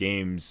both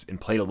games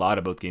and played a lot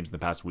of both games in the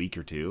past week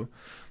or two.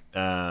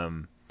 I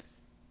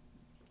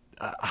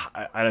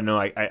don't know.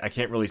 I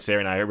can't really say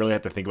right now. I really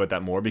have to think about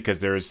that more,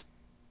 because there's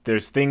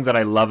things that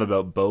I love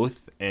about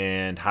both,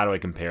 and how do I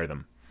compare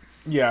them?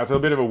 Yeah, it's a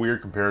bit of a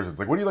weird comparison. It's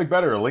like, what do you like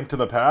better, A Link to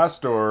the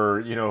Past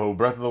or,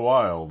 Breath of the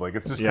Wild? Like,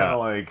 it's just kind of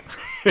like,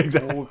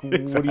 exactly.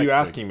 What are you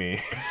asking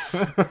me?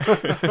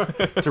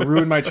 To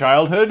ruin my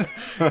childhood?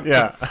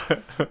 Yeah.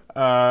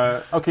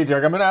 Okay,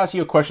 Derek, I'm going to ask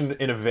you a question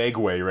in a vague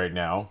way right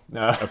now.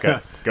 Okay,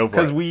 go for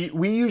it. Because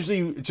we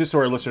usually, just so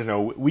our listeners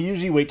know, we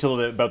usually wait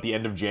till about the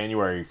end of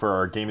January for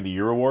our Game of the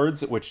Year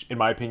awards, which, in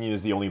my opinion,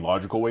 is the only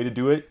logical way to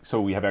do it, so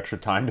we have extra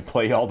time to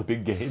play all the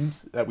big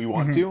games that we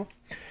want to.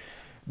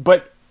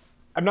 But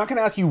I'm not going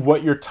to ask you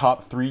what your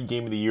top 3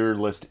 Game of the Year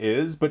list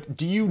is, but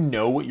do you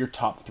know what your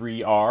top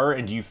 3 are,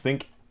 and do you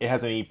think it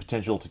has any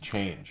potential to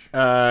change?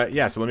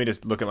 Yeah, so let me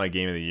just look at my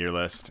Game of the Year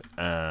list.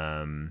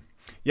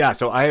 Yeah,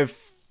 so I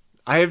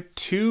have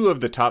 2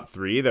 of the top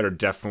 3 that are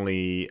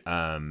definitely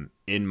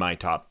in my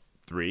top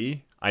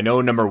 3. I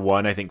know number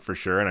 1, I think for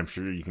sure, and I'm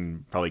sure you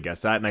can probably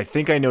guess that. And I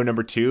think I know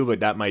number 2, but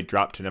that might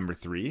drop to number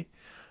 3.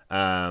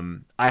 I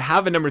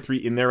have a number 3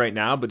 in there right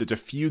now, but there's a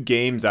few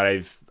games that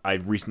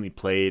I've recently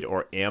played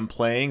or am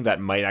playing that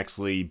might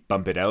actually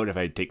bump it out if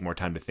I take more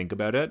time to think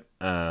about it.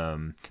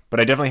 But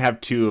I definitely have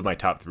 2 of my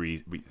top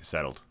 3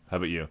 settled. How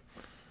about you?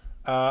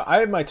 I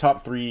have my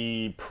top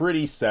 3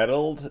 pretty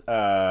settled,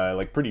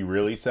 like pretty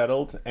really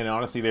settled. And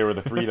honestly, they were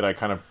the 3 that I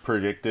kind of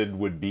predicted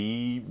would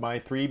be my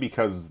 3,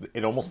 because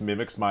it almost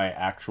mimics my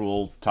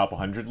actual top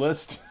 100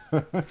 list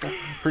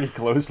pretty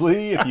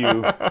closely if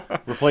you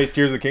replace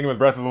Tears of the Kingdom with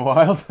Breath of the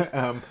Wild.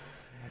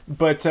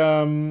 But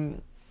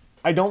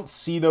I don't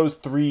see those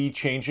 3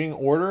 changing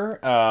order.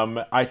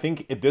 I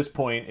think at this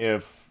point,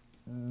 if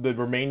the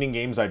remaining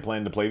games I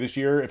plan to play this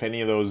year, if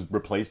any of those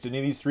replaced any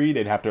of these 3,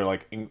 they'd have to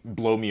like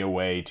blow me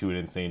away to an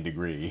insane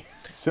degree.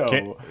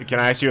 So can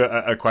I ask you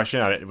a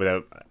question on it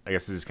without, I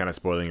guess this is kind of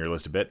spoiling your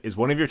list a bit. Is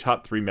one of your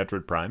top 3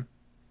 Metroid Prime?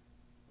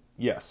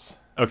 Yes.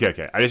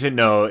 Okay. I just didn't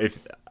know if,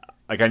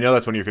 like, I know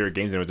that's one of your favorite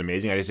games and it was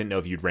amazing. I just didn't know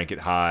if you'd rank it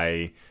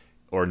high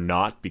or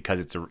not, because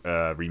it's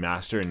a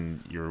remaster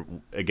and you're,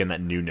 again,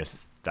 that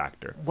newness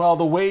factor. Well,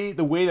 the way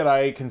that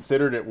I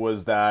considered it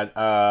was that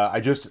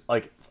I just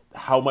like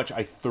how much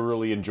I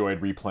thoroughly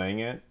enjoyed replaying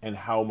it, and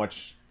how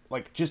much,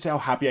 like, just how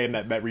happy I am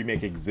that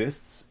remake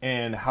exists,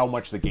 and how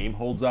much the game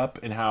holds up,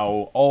 and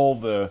how all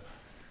the,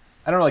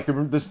 I don't know, like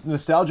the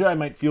nostalgia I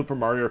might feel for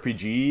Mario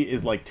RPG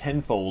is like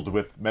tenfold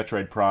with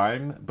Metroid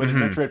Prime. But in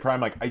Metroid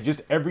Prime, like, I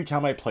just, every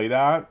time I play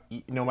that,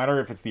 no matter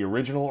if it's the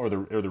original or the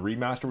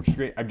remaster, which is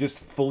great, I'm just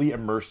fully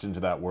immersed into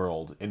that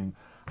world, and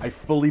I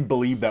fully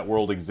believe that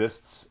world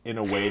exists in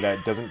a way that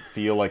doesn't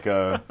feel like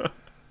a,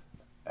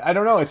 I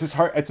don't know, it's just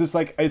hard, it's just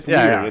like, it's weird.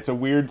 Yeah. It's a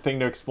weird thing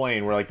to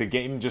explain, where like the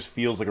game just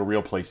feels like a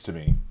real place to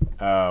me.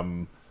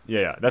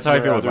 Yeah, that's how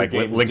I feel with other like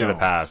games Link to the don't.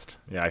 Past.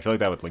 Yeah, I feel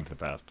like that with Link to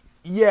the Past.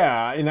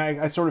 Yeah, and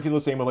I sort of feel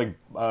the same with like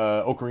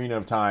Ocarina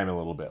of Time a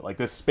little bit. Like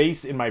this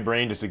space in my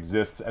brain just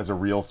exists as a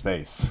real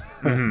space.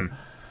 So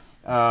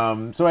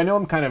I know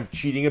I'm kind of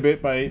cheating a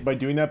bit by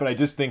doing that, but I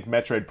just think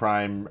Metroid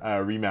Prime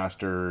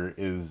Remaster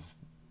is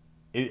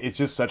it's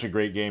just such a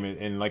great game,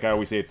 and like I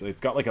always say,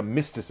 it's got like a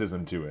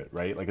mysticism to it,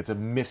 right? Like it's a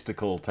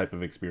mystical type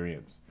of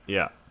experience.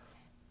 Yeah.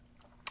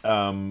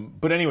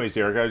 But anyways,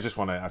 Derek, I just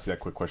want to ask you that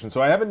quick question.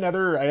 So I had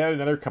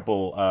another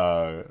couple.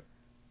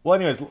 Well,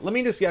 anyways, let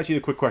me just ask you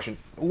the quick question.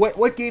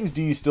 What games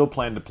do you still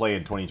plan to play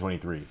in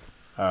 2023?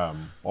 While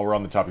we're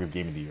on the topic of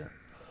Game of the Year.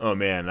 Oh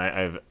man, I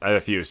have a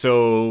few.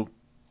 So,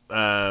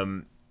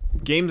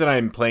 games that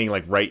I'm playing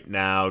like right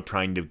now,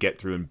 trying to get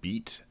through and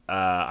beat.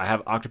 I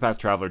have Octopath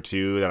Traveler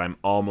 2 that I'm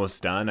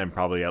almost done. I'm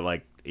probably at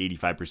like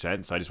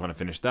 85%, so I just want to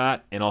finish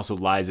that. And also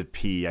Lies of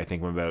P, I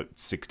think I'm about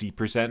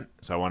 60%,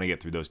 so I want to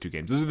get through those two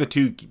games. Those are the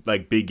two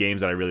like big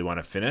games that I really want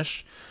to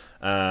finish.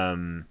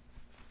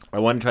 I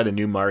want to try the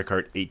new Mario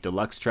Kart 8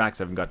 Deluxe tracks.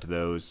 I haven't got to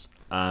those.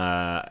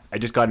 I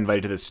just got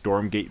invited to the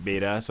Stormgate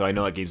beta, so I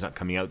know that game's not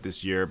coming out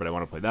this year, but I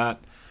want to play that.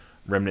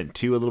 Remnant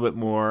 2 a little bit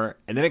more.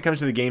 And then it comes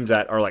to the games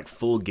that are like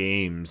full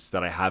games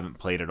that I haven't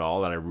played at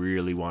all that I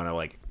really want to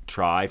like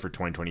try for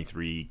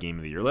 2023 Game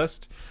of the Year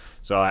list.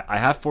 So I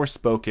have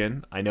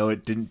Forspoken. I know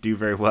it didn't do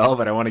very well,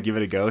 but I want to give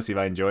it a go, see if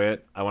I enjoy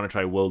it. I want to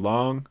try Wo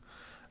Long.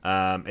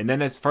 And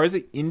then as far as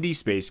the indie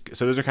space,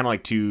 so those are kind of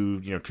like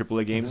two,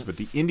 AAA games, but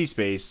the indie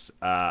space,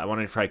 I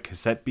want to try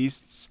Cassette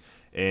Beasts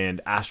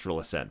and Astral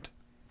Ascent.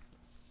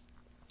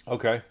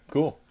 Okay,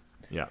 cool.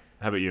 Yeah.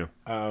 How about you?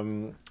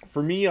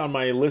 For me, on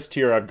my list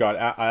here, I've got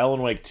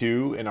Alan Wake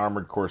 2 and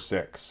Armored Core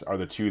 6 are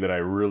the two that I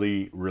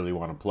really, really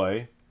want to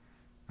play.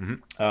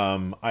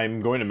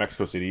 I'm going to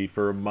Mexico City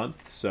for a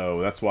month,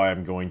 so that's why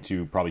I'm going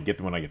to probably get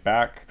them when I get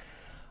back.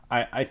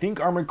 I think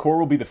Armored Core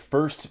will be the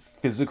first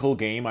physical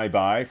game I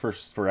buy for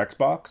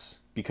Xbox,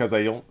 because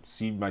I don't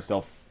see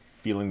myself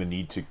feeling the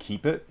need to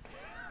keep it,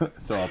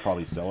 so I'll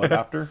probably sell it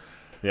after.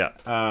 Yeah.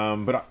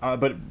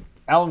 But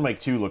Alan Wake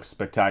 2 looks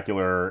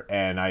spectacular,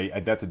 and I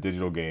that's a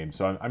digital game,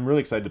 so I'm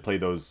really excited to play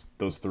those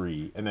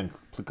three, and then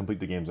complete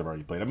the games I've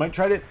already played. I might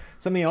try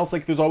something else,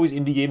 like there's always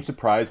indie games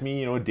surprise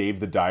me, Dave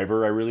the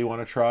Diver I really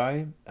want to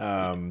try.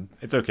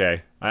 It's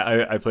okay.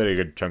 I played a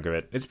good chunk of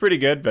it. It's pretty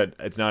good, but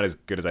it's not as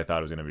good as I thought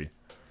it was going to be.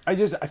 I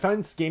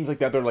find games like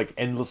that, they're like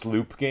endless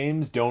loop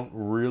games,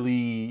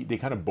 they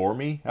kind of bore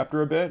me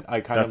after a bit.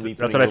 I kind of need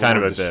something that's what I found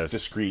about this. this.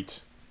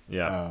 Discreet.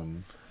 Yeah.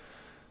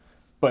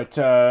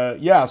 So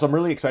I'm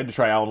really excited to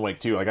try Alan Wake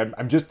 2. Like,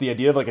 I'm just the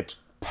idea of like a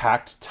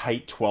packed,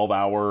 tight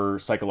 12-hour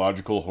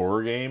psychological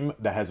horror game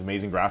that has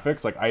amazing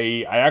graphics. Like,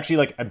 I actually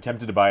like I'm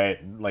tempted to buy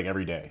it like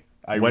every day.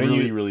 I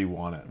really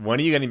want it. When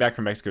are you getting back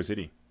from Mexico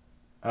City?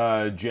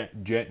 June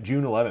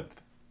 11th.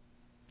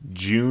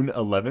 June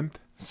 11th?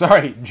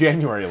 Sorry,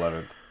 January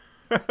 11th.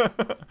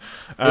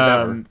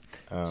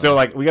 So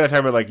like we got to talk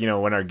about like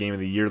when our Game of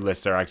the Year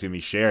lists are actually gonna be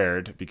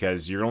shared,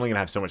 because you're only gonna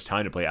have so much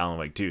time to play Alan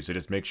Wake 2. So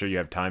just make sure you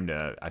have time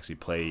to actually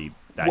play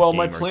that. Well, game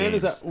my plan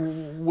is that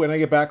when I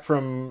get back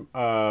from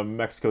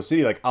Mexico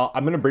City, like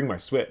I'm gonna bring my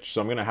Switch,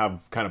 so I'm gonna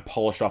have kind of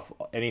polish off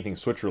anything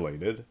Switch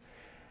related,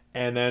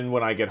 and then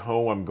when I get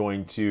home, I'm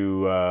going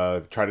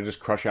to try to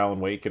just crush Alan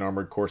Wake and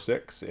Armored Core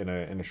 6 in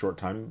a short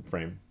time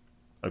frame.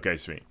 Okay,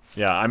 sweet.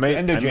 Yeah, I might.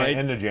 End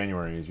of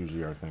January is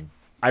usually our thing.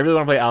 I really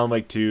want to play Alan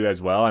Wake 2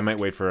 as well. I might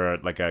wait for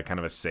a kind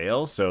of a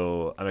sale,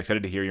 so I'm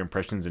excited to hear your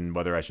impressions and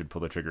whether I should pull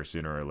the trigger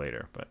sooner or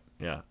later. But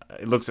yeah,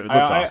 it looks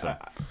awesome.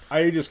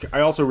 I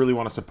also really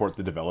want to support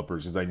the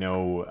developers, because I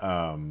know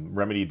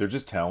Remedy, they're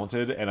just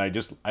talented, and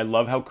I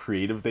love how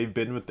creative they've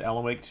been with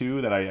Alan Wake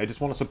 2, that I just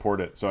want to support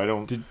it. So I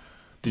don't.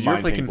 Did you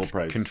ever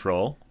play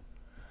Control?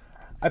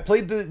 I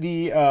played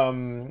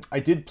I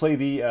did play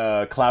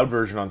the cloud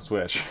version on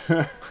Switch.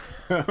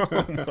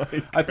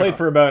 I played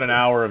for about an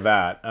hour of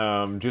that,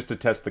 just to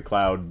test the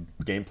cloud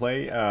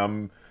gameplay,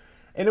 and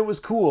it was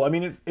cool. I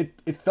mean,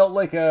 it felt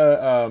like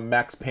a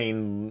Max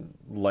Payne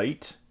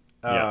light,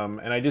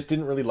 and I just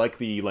didn't really like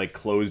the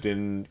closed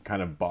in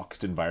kind of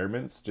boxed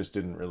environments. Just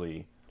didn't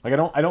really like.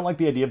 I don't like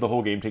the idea of the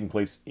whole game taking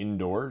place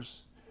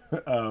indoors.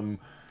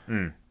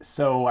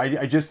 So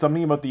I just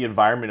something about the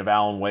environment of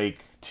Alan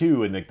Wake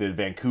 2 and like the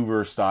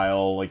Vancouver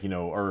style,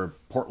 or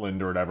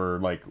Portland or whatever,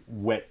 like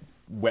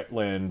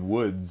wetland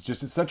woods.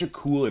 Just it's such a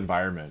cool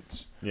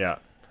environment. Yeah,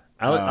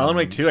 Alan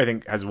Wake 2 I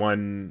think has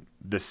won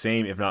the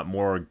same, if not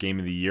more, Game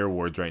of the Year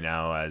awards right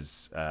now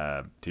as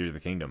Tears of the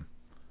Kingdom.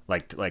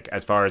 Like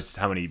as far as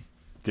how many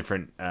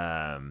different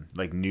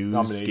news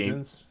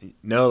nominations?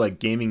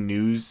 Gaming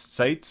news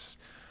sites,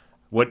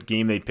 what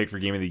game they pick for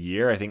Game of the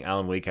Year. I think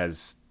Alan Wake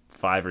has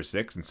 5 or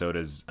 6, and so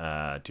does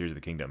Tears of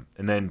the Kingdom.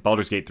 And then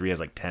Baldur's Gate 3 has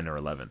like 10 or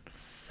 11.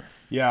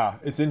 Yeah,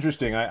 it's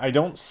interesting. I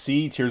don't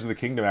see Tears of the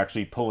Kingdom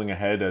actually pulling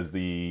ahead as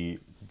the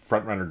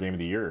frontrunner Game of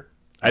the Year.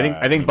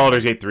 I think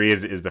Baldur's Gate 3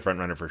 is the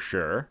frontrunner for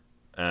sure.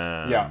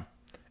 Yeah.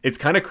 It's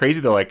kind of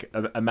crazy though. Like,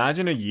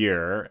 imagine a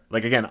year.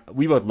 Like, again,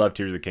 we both love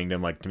Tears of the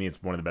Kingdom. Like, to me,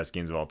 it's one of the best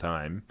games of all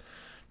time.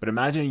 But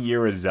imagine a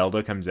year where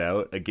Zelda comes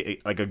out,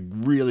 like a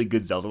really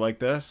good Zelda like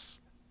this,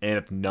 and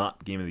it's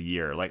not Game of the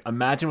Year. Like,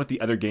 imagine what the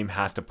other game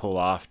has to pull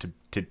off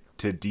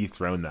to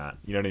dethrone that.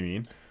 You know what I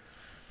mean?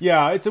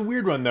 Yeah, it's a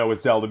weird one though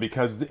with Zelda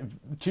because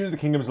Tears of the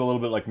Kingdom is a little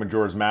bit like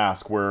Majora's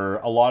Mask, where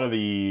a lot of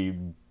the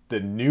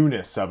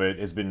newness of it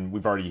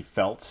we've already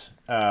felt.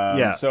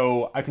 Yeah.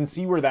 So I can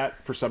see where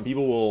that for some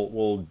people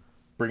will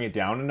bring it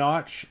down a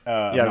notch,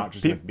 not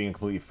just being a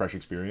completely fresh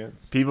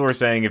experience. People were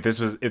saying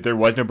if there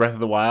was no Breath of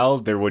the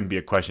Wild, there wouldn't be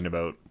a question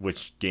about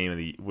which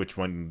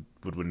one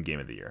would win Game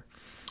of the Year.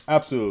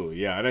 Absolutely,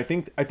 yeah, and I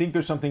think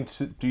there's something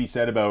to be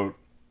said about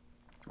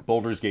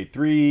Baldur's Gate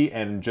 3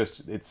 and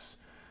it's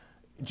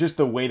just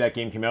the way that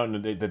game came out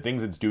and the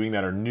things it's doing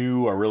that are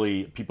new are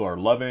really people are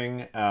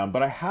loving.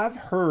 But I have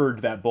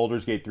heard that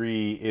Baldur's Gate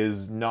 3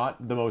 is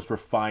not the most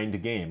refined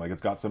game. Like,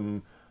 it's got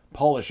some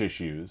polish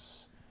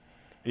issues.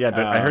 Yeah,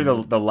 I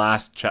heard the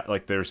last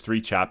like there's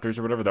 3 chapters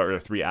or whatever, or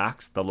 3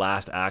 acts. The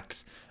last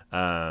act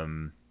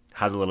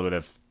has a little bit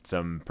of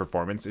some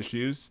performance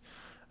issues.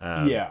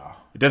 Yeah,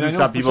 it doesn't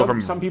stop people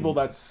from some people.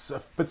 But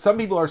some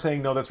people are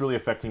saying no, that's really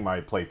affecting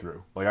my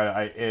playthrough. Like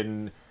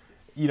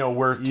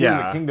where Tears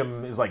of the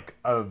Kingdom is like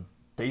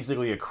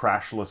basically a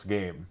crashless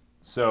game.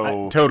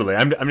 So totally,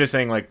 I'm just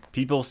saying, like,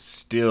 people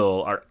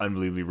still are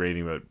unbelievably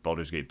raving about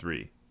Baldur's Gate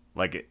 3.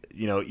 Like,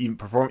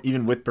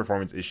 even with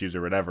performance issues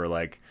or whatever,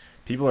 like,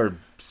 people are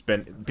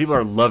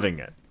loving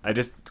it. I'm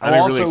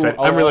really excited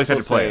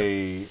to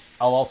play it.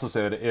 I'll also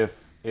say that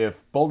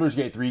if Baldur's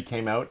Gate 3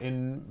 came out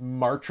in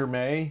March or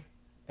May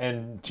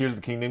and Tears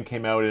of the Kingdom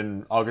came out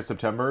in August,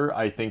 September,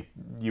 I think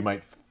it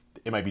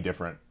might be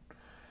different.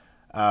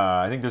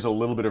 I think there's a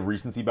little bit of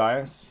recency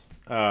bias,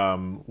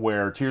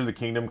 where Tears of the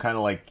Kingdom kind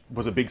of like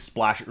was a big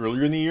splash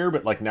earlier in the year,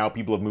 but like now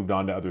people have moved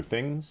on to other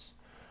things.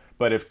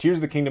 But if Tears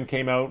of the Kingdom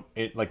came out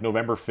like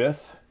November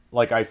 5th,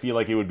 like, I feel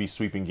like it would be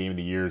sweeping Game of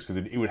the Years because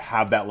it would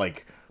have that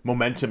like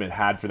momentum it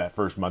had for that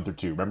first month or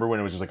two. Remember when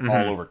it was just like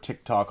all over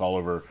TikTok, all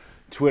over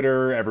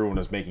Twitter, everyone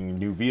was making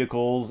new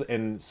vehicles,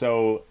 and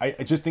so I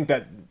just think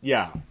that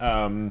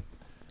a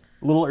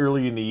little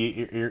early in the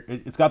year,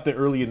 it's got the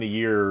early in the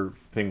year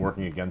thing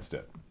working against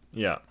it.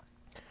 Yeah.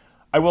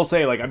 I will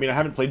say, like, I mean, I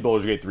haven't played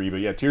Baldur's Gate 3,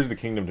 but yeah, Tears of the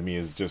Kingdom to me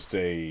is just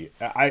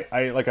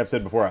like I've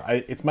said before,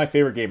 it's my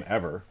favorite game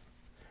ever.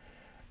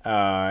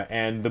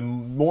 And the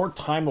more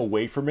time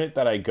away from it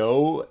that I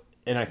go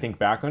and I think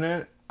back on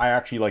it, I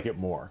actually like it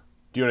more.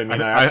 Do you know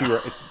what I mean?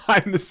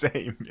 I'm the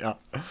same, yeah.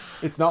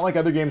 It's not like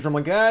other games where I'm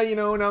like,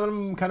 now that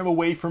I'm kind of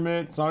away from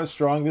it, it's not as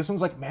strong. This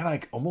one's like, man, I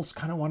almost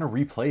kind of want to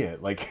replay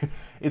it. Like,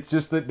 it's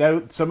just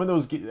that some of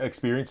those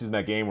experiences in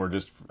that game were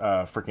just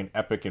freaking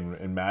epic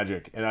and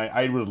magic. And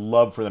I would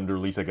love for them to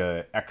release like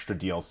a extra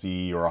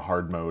DLC or a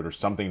hard mode or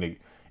something to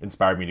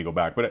inspire me to go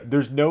back. But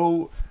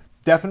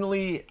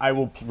definitely I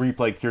will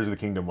replay Tears of the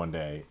Kingdom one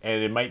day.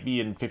 And it might be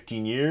in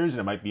 15 years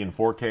and it might be in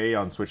 4K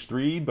on Switch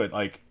 3, but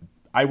like,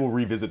 I will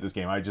revisit this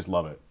game. I just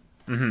love it.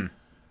 Mm-hmm.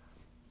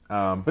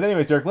 But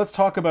anyways, Derek, let's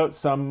talk about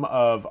some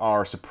of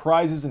our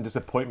surprises and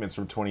disappointments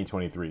from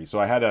 2023. So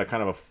I had a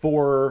kind of a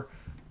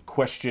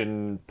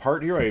 4-question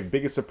part here. I have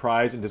biggest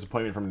surprise and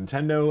disappointment from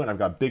Nintendo, and I've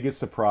got biggest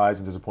surprise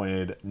and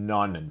disappointed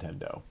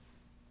non-Nintendo.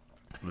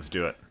 Let's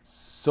do it.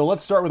 So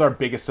let's start with our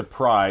biggest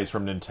surprise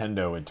from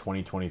Nintendo in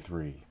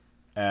 2023.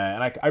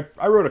 And I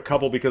wrote a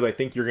couple because I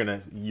think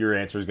your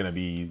answer is gonna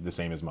be the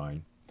same as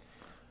mine.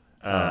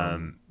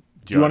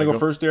 Do you want to go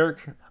first, Derek?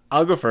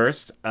 I'll go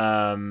first.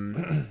 I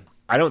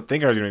don't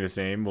think I was going to be the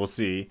same. We'll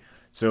see.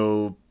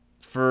 So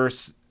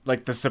first,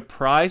 like, the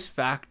surprise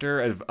factor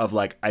of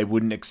like, I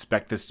wouldn't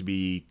expect this to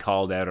be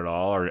called out at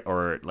all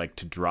or like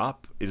to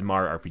drop is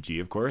Mario RPG,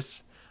 of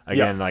course.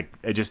 Again, like,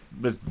 it just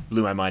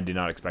blew my mind. Did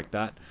not expect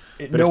that.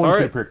 No one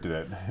could have predicted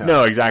it. Yeah.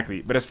 No,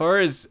 exactly. But as far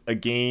as a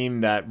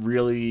game that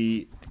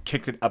really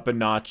kicked it up a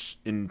notch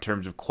in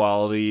terms of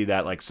quality,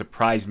 that like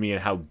surprised me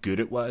and how good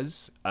it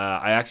was,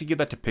 I actually give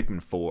that to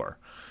Pikmin 4.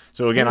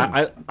 So again,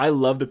 I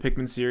love the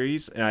Pikmin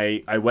series,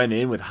 and I went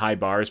in with high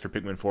bars for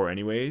Pikmin 4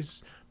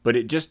 anyways, but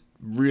it just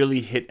really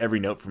hit every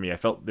note for me. I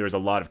felt there was a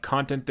lot of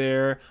content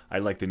there. I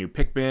liked the new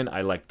Pikmin. I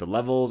liked the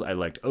levels. I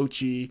liked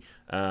Ochi.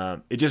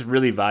 It just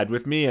really vibed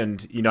with me,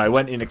 and I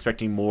went in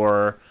expecting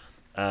more.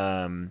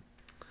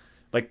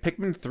 Like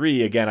Pikmin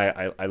 3, again,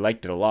 I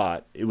liked it a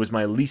lot. It was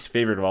my least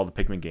favorite of all the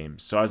Pikmin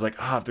games. So I was like,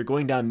 if they're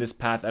going down this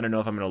path, I don't know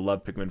if I'm going to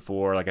love Pikmin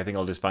 4. Like, I think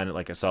I'll just find it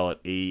like a solid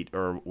 8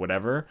 or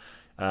whatever.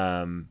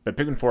 But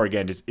Pikmin 4,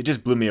 again, it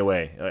just blew me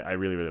away. I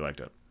really, really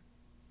liked it.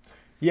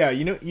 Yeah,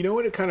 you know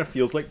what it kind of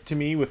feels like to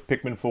me with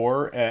Pikmin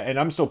 4, and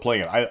I'm still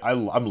playing it.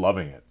 I'm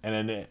loving it.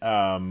 And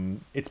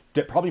then it's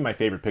probably my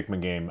favorite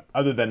Pikmin game,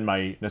 other than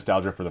my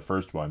nostalgia for the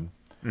first one.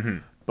 Mm-hmm.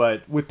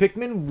 But with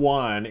Pikmin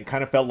 1, it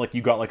kind of felt like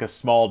you got like a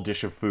small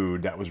dish of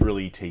food that was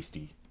really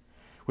tasty.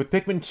 With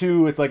Pikmin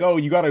 2, it's like,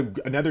 you got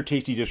another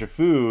tasty dish of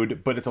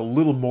food, but it's a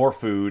little more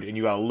food, and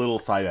you got a little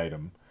side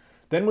item.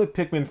 Then with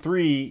Pikmin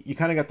 3, you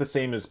kind of got the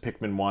same as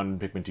Pikmin 1,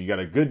 Pikmin 2. You got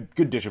a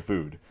good dish of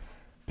food.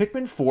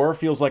 Pikmin 4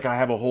 feels like I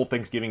have a whole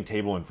Thanksgiving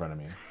table in front of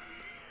me.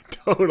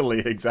 Totally,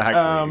 exactly.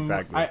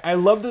 I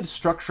love the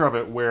structure of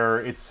it where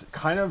it's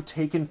kind of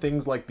taken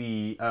things like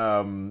the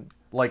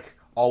like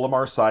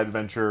Olimar side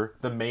adventure,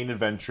 the main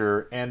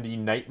adventure, and the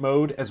night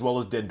mode, as well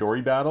as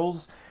Dendori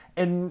battles,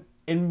 and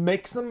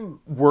makes them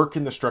work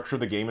in the structure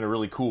of the game in a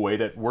really cool way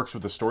that works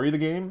with the story of the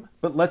game,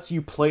 but lets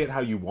you play it how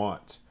you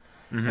want.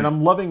 And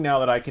I'm loving now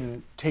that I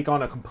can take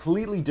on a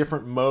completely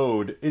different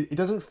mode. It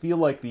doesn't feel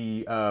like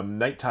the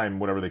nighttime,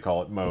 whatever they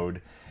call it,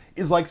 mode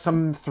is like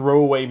some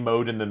throwaway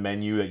mode in the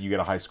menu that you get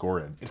a high score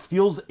in. It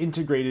feels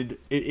integrated.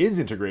 It is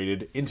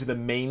integrated into the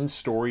main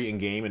story and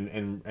game,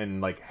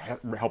 and like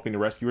helping the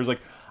rescuers. Like,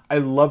 I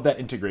love that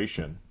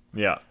integration.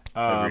 Yeah.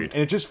 And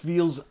it just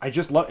feels, I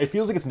just love, it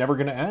feels like it's never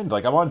going to end.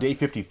 Like, I'm on day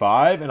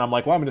 55 and I'm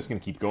like, well, I'm just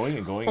going to keep going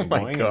and going and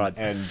going. God.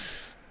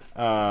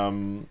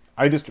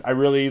 I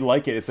really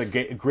like it. It's a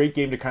great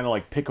game to kind of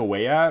like pick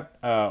away at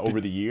over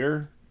the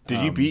year.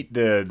 Did you beat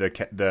the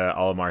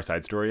Olimar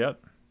side story yet?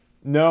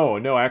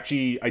 No.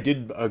 Actually, I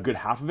did a good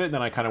half of it, and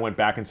then I kind of went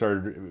back and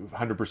started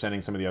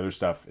 100%ing some of the other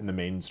stuff in the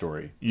main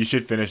story. You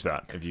should finish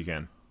that if you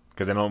can,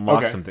 because it'll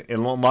unlock something.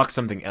 It'll unlock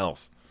something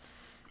else.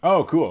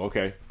 Oh, cool.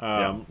 Okay.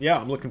 Yeah,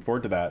 I'm looking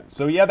forward to that.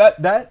 So yeah,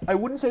 that I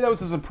wouldn't say that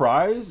was a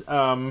surprise,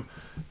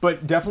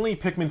 but definitely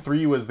Pikmin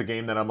 3 was the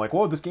game that I'm like,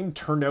 whoa, this game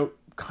turned out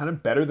kind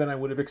of better than I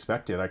would have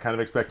expected. I kind of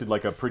expected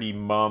like a pretty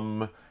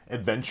mum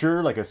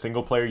adventure, like a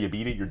single player, you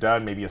beat it, you're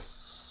done, maybe a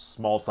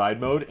small side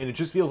mode, and it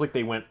just feels like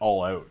they went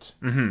all out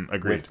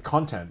Agreed. with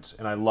content,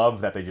 and I love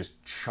that they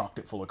just chocked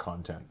it full of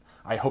content.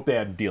 I hope they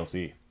had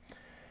DLC.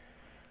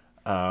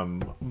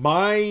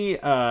 My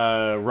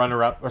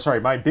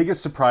my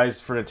biggest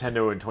surprise for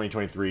Nintendo in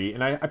 2023,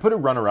 and I put a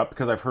runner-up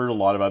because I've heard a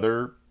lot of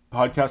other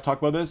podcasts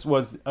talk about this,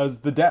 was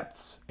the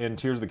depths in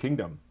Tears of the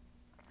Kingdom.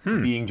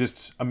 Being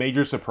just a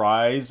major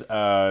surprise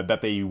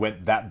that they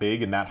went that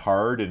big and that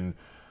hard, and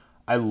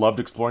I loved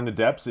exploring the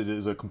depths. It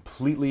is a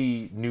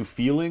completely new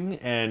feeling,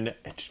 and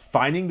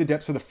finding the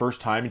depths for the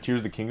first time in Tears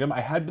of the Kingdom, I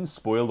had been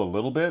spoiled a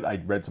little bit.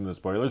 I read some of the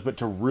spoilers, but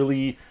to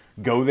really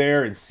go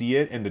there and see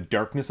it and the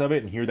darkness of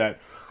it and hear that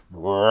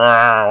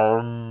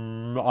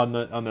on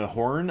the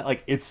horn,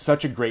 like, it's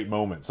such a great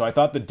moment. So I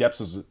thought the depths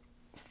was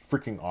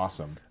freaking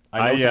awesome.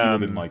 I know some people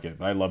didn't like it,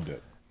 but I loved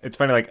it. It's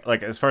funny,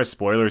 like as far as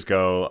spoilers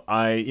go,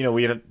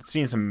 we had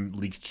seen some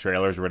leaked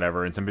trailers or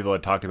whatever, and some people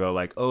had talked about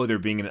like, oh, they're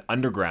being an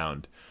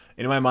underground.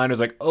 And in my mind, I was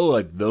like, oh,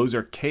 like those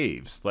are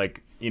caves.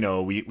 Like,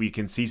 we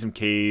can see some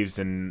caves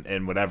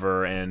and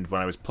whatever. And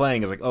when I was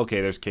playing, I was like,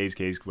 okay, there's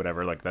caves,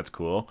 whatever. Like, that's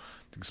cool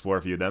to explore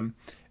a few of them.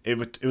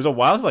 It was a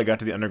while till I got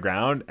to the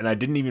underground, and I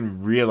didn't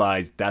even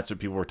realize that's what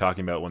people were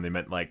talking about when they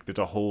meant like there's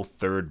a whole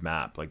third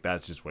map. Like,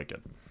 that's just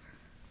wicked.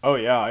 Oh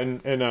yeah,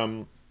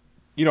 and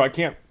I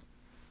can't.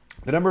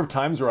 The number of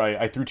times where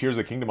I threw Tears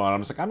of the Kingdom on, I'm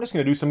just like, I'm just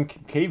going to do some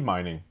cave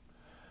mining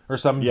or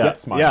some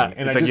depths mining. Yeah,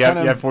 and it's like you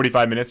have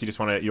 45 minutes. You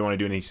don't want to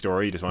do any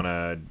story. You just want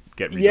to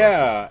get resources.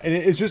 Yeah, and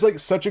it's just like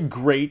such a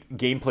great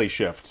gameplay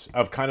shift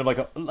of kind of like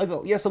a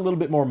little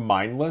bit more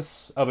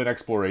mindless of an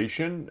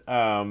exploration.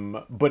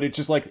 But it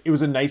just like, it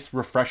was a nice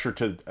refresher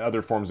to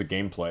other forms of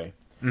gameplay.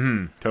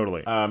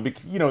 Totally.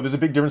 Because, there's a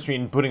big difference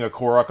between putting a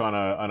Korok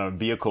on a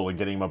vehicle and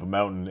getting him up a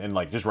mountain and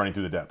like just running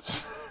through the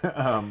depths.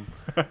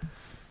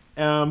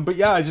 But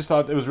yeah, I just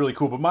thought it was really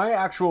cool. But my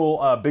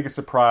actual biggest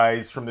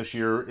surprise from this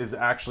year is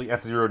actually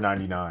F-Zero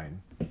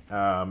 99.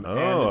 And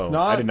it's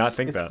not, I did not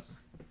think that.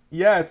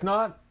 Yeah, it's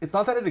not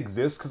that it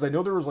exists, because I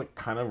know there was like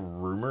kind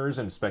of rumors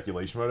and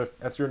speculation about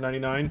F-Zero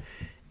 99.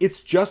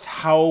 It's just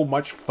how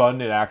much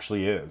fun it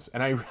actually is.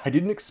 And I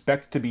didn't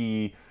expect it to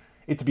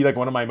be like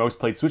one of my most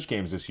played Switch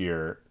games this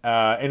year.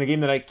 And a game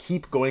that I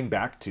keep going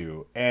back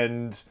to.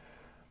 And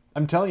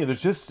I'm telling you,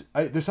 there's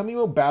something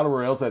about battle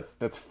royales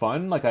that's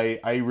fun. Like,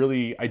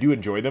 I do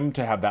enjoy them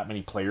to have that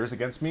many players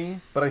against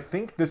me. But I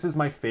think this is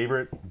my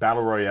favorite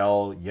battle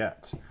royale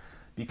yet,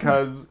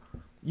 because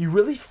you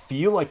really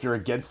feel like you're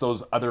against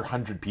those other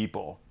 100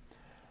 people,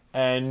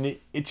 and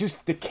it's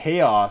just the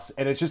chaos.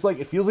 And it's just like,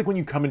 it feels like when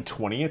you come in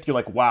 20th, you're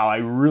like, wow, I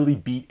really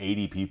beat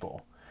 80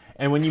 people.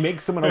 And when you make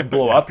someone else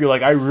blow up, you're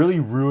like, I really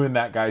ruined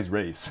that guy's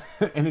race.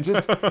 And it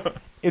just,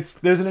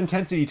 there's an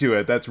intensity to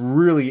it that's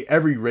really,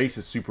 every race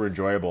is super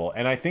enjoyable.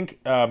 And I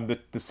think the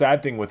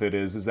sad thing with it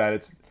is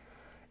that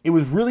it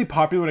was really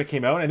popular when it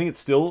came out. I think it's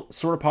still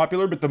sort of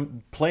popular,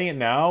 but playing it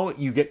now,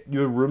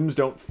 the rooms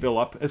don't fill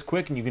up as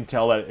quick, and you can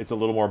tell that it's a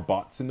little more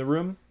bots in the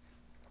room.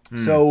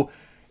 So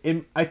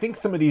I think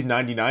some of these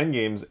 99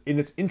 games, and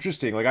it's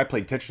interesting, like I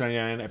played Tetris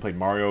 99, I played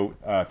Mario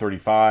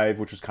 35,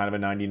 which was kind of a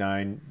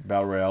 99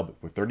 battle royale, but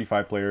with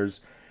 35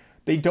 players.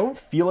 They don't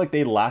feel like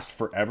they last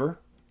forever.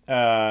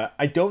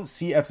 I don't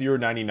see F-Zero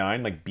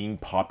 99 like being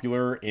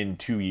popular in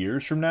 2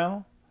 years from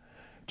now,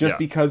 just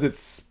because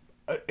it's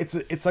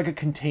like a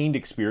contained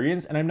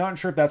experience, and I'm not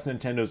sure if that's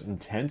Nintendo's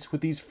intent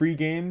with these free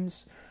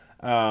games.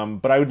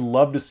 But I would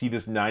love to see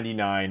this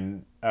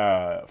 99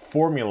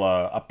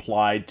 formula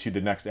applied to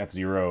the next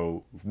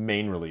F-Zero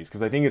main release,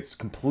 because I think it's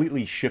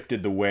completely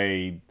shifted the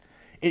way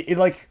it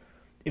like,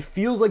 it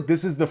feels like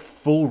this is the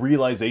full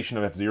realization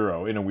of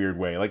F-Zero in a weird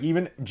way. Like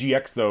even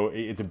GX though,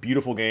 it's a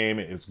beautiful game.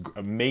 It's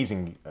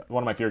amazing,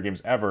 one of my favorite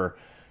games ever.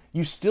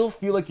 You still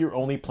feel like you're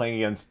only playing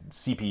against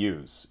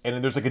CPUs,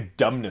 and there's like a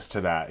dumbness to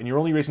that. And you're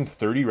only racing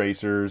 30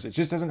 racers. It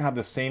just doesn't have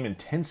the same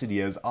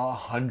intensity as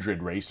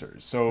 100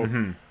 racers.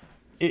 So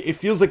it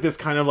feels like this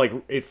kind of like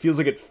it feels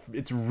like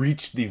it's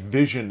reached the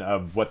vision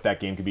of what that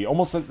game could be.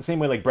 Almost like the same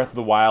way like Breath of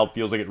the Wild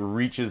feels like it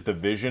reaches the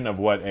vision of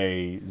what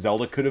a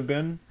Zelda could have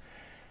been.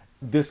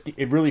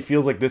 It really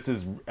feels like this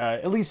is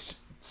at least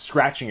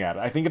scratching at it.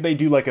 I think if they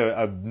do like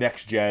a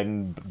next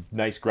gen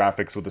nice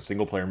graphics with a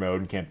single player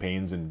mode and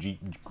campaigns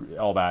and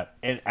all that,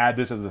 and add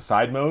this as the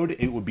side mode,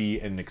 it would be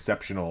an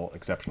exceptional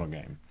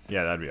game.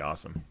 Yeah, that'd be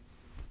awesome.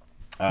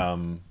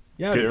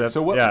 Yeah.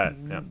 So what?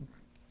 Yeah.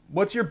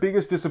 What's your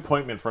biggest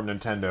disappointment from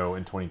Nintendo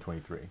in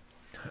 2023?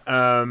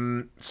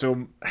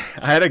 So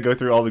I had to go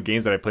through all the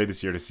games that I played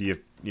this year to see if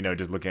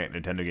just looking at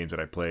Nintendo games that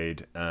I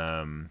played.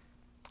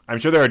 I'm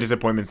sure there are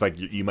disappointments like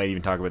you might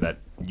even talk about that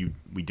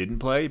we didn't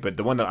play, but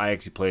the one that I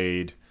actually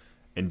played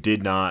and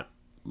did not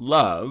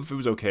love, it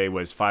was okay,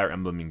 was Fire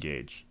Emblem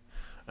Engage.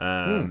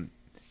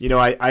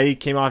 I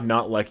came off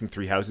not liking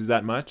Three Houses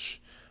that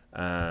much,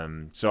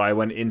 so I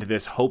went into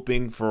this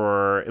hoping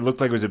for, it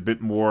looked like it was a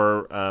bit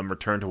more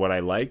return to what I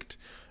liked,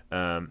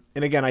 and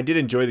again I did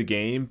enjoy the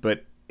game,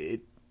 but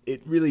it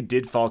really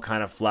did fall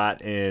kind of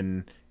flat,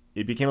 and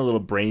it became a little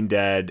brain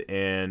dead,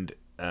 and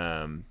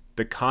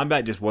the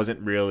combat just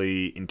wasn't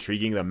really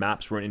intriguing. The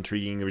maps weren't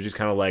intriguing. It was just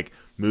kind of like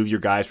move your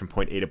guys from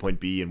point A to point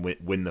B and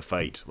win the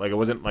fight. Like it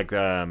wasn't like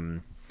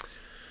some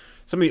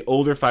of the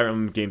older Fire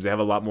Emblem games. They have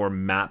a lot more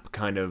map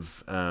kind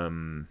of I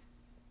don't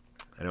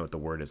know what the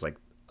word is, like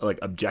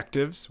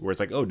objectives where it's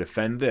like, oh,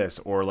 defend this,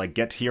 or like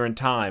get here in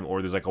time,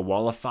 or there's like a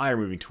wall of fire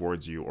moving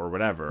towards you or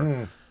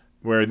whatever.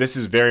 Where this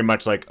is very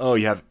much like, oh,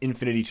 you have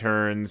infinity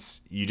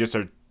turns. You just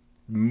are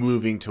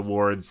moving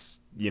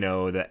towards the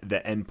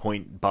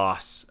endpoint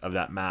boss of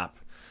that map.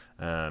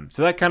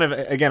 So that kind of,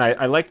 again,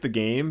 I like the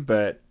game,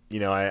 but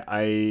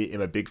I am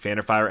a big fan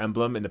of Fire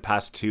Emblem, and the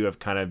past two have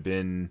kind of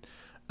been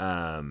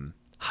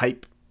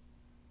hype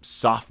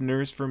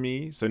softeners for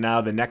me. So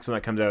now the next one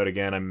that comes out,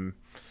 again, I'm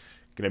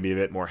gonna be a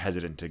bit more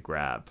hesitant to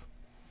grab.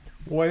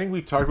 Well, I think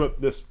we talked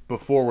about this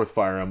before with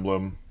Fire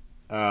Emblem.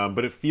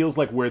 But it feels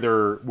like where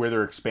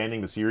they're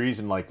expanding the series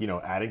and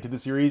adding to the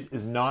series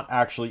is not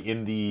actually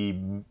in the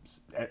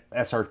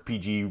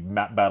SRPG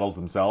map battles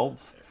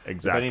themselves.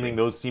 Exactly. If anything,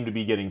 those seem to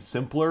be getting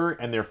simpler,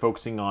 and they're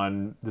focusing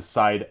on the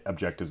side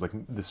objectives like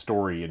the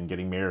story and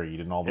getting married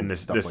and all the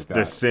stuff like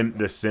that.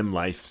 The sim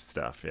life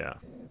stuff, yeah.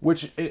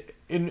 Which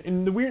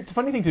in the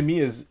funny thing to me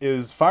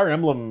is Fire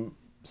Emblem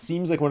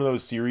seems like one of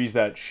those series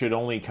that should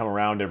only come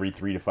around every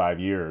 3 to 5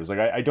 years. Like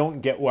I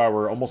don't get why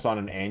we're almost on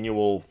an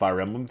annual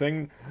Fire Emblem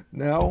thing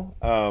now.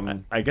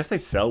 I guess they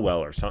sell well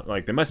or something.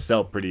 Like they must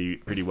sell pretty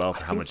well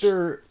for how much.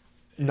 They're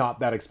not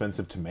that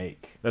expensive to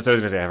make. That's what I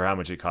was gonna say. For how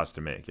much it costs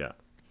to make, yeah.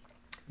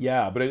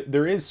 Yeah, but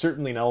there is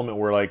certainly an element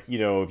where if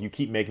you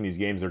keep making these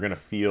games, they're gonna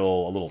feel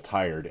a little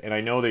tired. And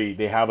I know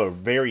they have a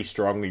very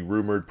strongly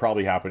rumored,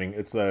 probably happening.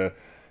 It's a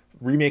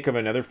remake of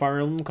another Fire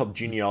Emblem called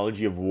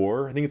Genealogy of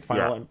War. I think it's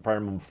Fire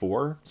Emblem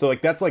 4. So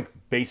that's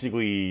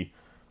basically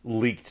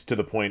leaked to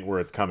the point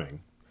where it's coming.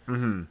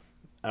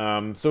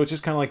 So it's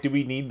just kind of like, do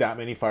we need that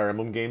many Fire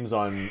Emblem games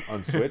on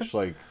Switch?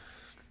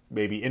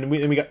 Maybe, and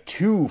we got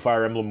 2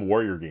 Fire Emblem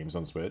Warrior games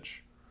on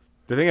Switch.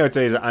 The thing I would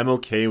say is I'm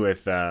okay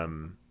with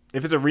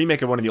if it's a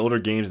remake of one of the older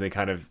games and they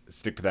kind of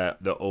stick to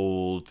the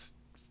old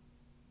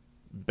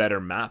better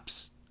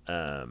maps.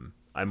 I'm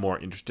more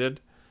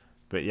interested.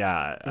 But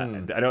yeah, I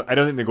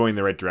don't think they're going in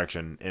the right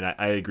direction, and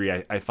I agree.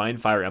 I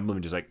find Fire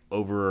Emblem just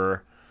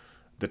over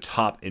the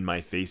top in my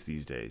face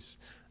these days.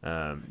 We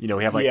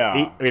have we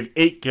have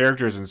 8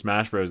 characters in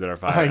Smash Bros that are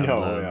Fire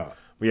Emblem. I know. Yeah.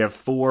 We have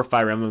 4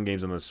 Fire Emblem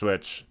games on the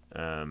Switch.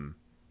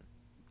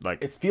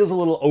 It feels a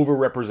little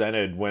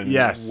overrepresented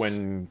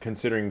when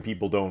considering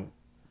people don't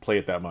play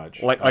it that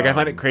much. I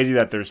find it crazy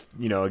that there's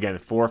again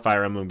 4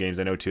 Fire Emblem games.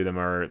 I know 2 of them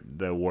are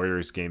the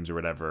Warriors games or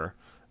whatever.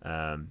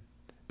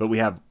 But we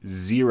have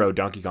 0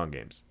 Donkey Kong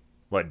games.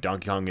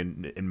 Donkey Kong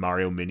and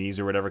Mario Minis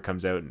or whatever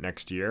comes out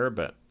next year,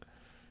 but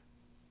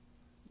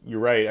you're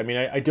right. I mean,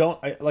 I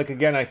think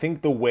I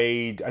think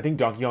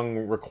Donkey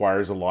Kong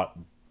requires a lot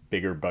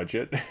bigger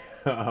budget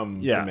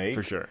to make.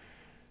 For sure.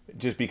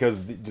 Just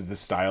because the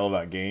style of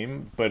that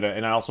game, but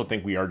and I also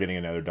think we are getting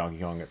another Donkey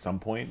Kong at some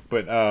point.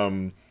 But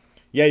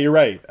yeah, you're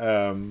right.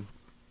 Fire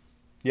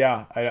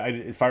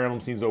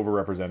Emblem seems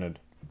overrepresented.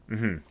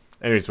 Mm-hmm.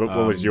 Anyways,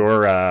 what was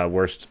your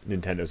worst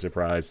Nintendo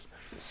surprise?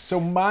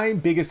 So my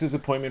biggest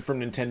disappointment from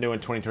Nintendo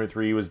in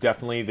 2023 was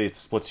definitely the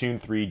Splatoon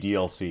 3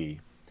 DLC.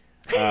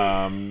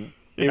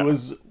 It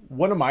was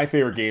one of my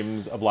favorite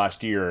games of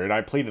last year, and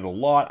I played it a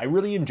lot. I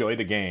really enjoyed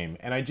the game,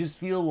 and I just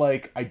feel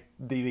like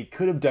they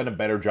could have done a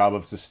better job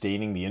of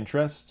sustaining the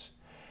interest.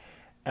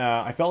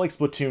 I felt like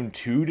Splatoon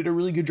 2 did a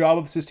really good job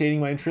of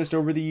sustaining my interest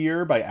over the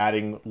year by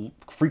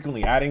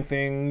frequently adding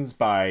things,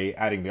 by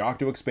adding the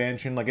Octo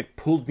expansion. It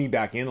pulled me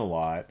back in a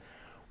lot.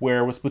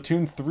 Where with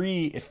Splatoon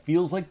 3, it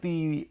feels like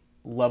the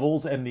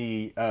levels and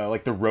the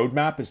like the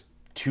roadmap is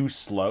too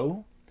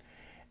slow.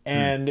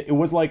 And it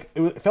was like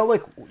it felt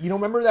like,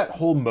 remember that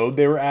whole mode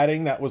they were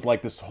adding that was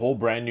like this whole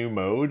brand new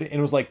mode, and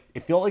it was like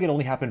it felt like it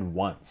only happened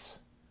once.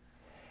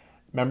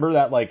 Remember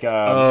that like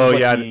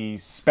the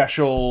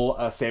special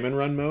salmon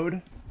run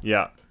mode?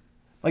 Yeah.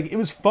 Like it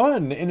was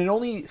fun, and it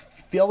only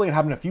felt like it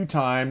happened a few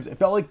times. It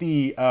felt like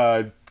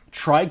the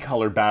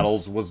tricolor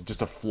battles was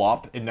just a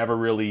flop. It never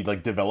really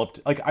like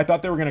developed. Like I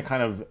thought they were going to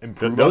kind of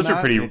improve. Those on are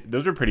that. pretty.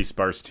 Those were pretty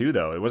sparse too,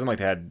 though. It wasn't like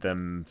they had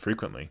them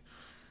frequently.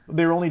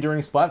 They were only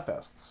during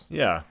Splatfests.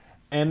 Yeah.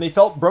 And they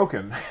felt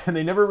broken, and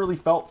they never really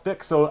felt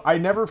fixed. So I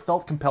never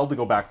felt compelled to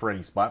go back for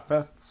any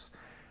Splatfests.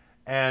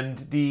 And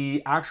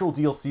the actual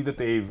DLC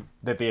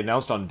that they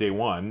announced on day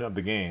one of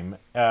the game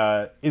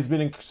has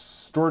been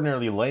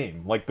extraordinarily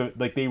lame. Like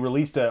they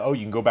released you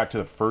can go back to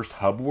the first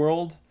hub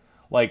world.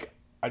 Like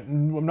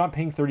I'm not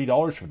paying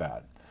 $30 for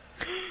that.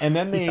 And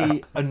then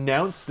they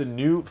announced the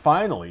new.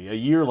 Finally, a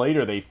year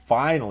later, they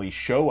finally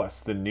show us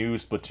the new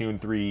Splatoon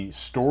 3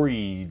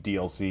 story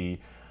DLC.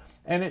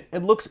 And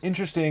it looks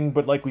interesting,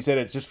 but like we said,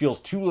 it just feels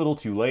too little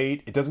too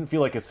late. It doesn't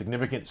feel like a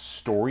significant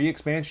story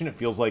expansion. It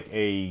feels like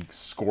a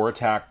score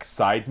attack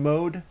side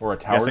mode or a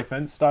tower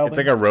defense style It's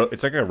thing.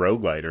 it's like a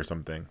roguelite or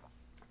something.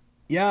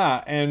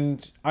 Yeah,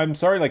 and I'm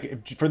sorry,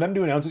 like, for them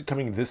to announce it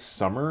coming this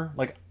summer,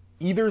 like,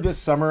 either this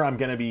summer I'm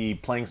going to be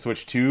playing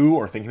Switch 2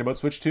 or thinking about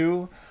Switch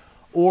 2,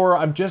 or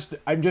I'm just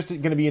going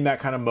to be in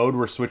that kind of mode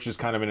where Switch is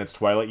kind of in its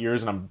twilight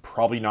years, and I'm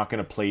probably not going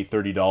to pay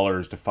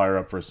 $30 to fire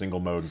up for a single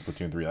mode in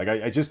Splatoon 3. Like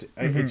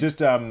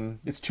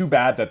it's too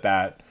bad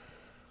that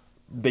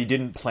they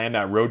didn't plan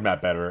that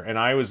roadmap better. And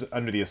I was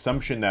under the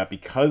assumption that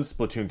because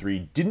Splatoon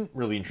 3 didn't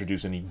really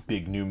introduce any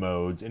big new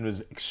modes and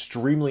was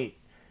extremely,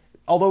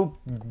 although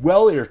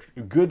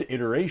good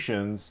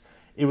iterations,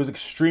 it was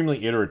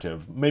extremely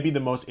iterative. Maybe the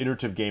most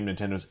iterative game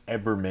Nintendo's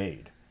ever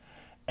made.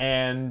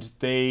 And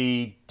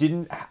they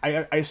didn't.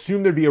 I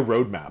assumed there'd be a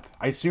roadmap.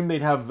 I assumed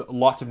they'd have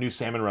lots of new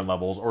salmon run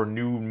levels or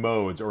new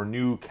modes or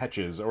new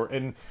catches.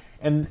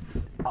 And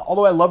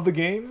although I love the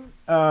game,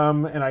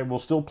 and I will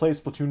still play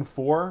Splatoon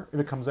 4 if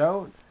it comes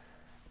out,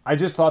 I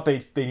just thought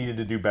they needed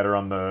to do better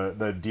on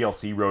the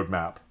DLC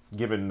roadmap,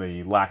 given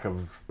the lack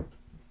of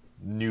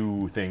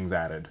new things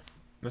added.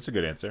 That's a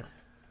good answer.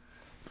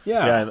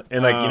 Yeah,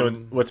 and like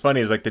what's funny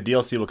is like the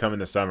DLC will come in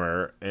the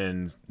summer,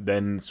 and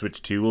then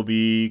Switch 2 will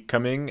be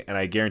coming, and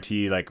I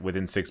guarantee like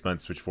within 6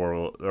 months Switch 4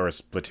 or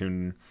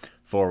Splatoon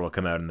 4 will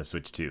come out in the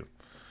Switch 2.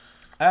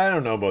 I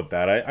don't know about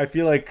that. I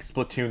feel like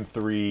Splatoon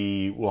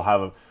 3 will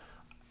have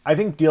I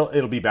think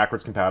it'll be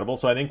backwards compatible,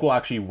 so I think we'll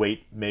actually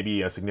wait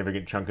maybe a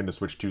significant chunk into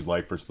Switch 2's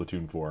life for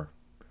Splatoon 4.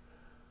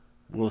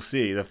 We'll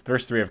see. The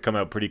first three have come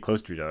out pretty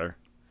close to each other.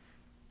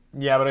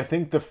 Yeah, but I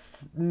think the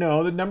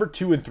number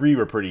 2 and 3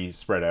 were pretty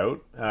spread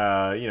out.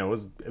 It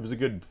was a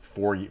good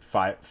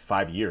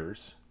 5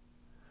 years.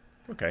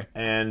 Okay.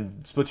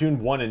 And Splatoon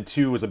 1 and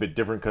 2 was a bit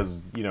different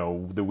because, the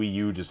Wii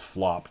U just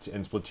flopped,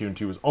 and Splatoon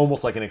 2 was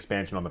almost like an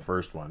expansion on the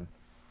first one.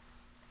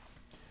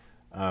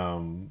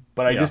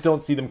 But I just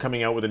don't see them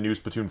coming out with a new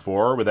Splatoon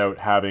 4 without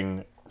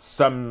having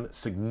some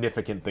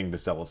significant thing to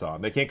sell us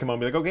on. They can't come out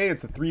and be like, okay,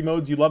 it's the 3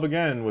 modes you love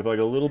again with like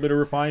a little bit of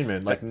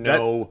refinement. Like,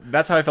 no.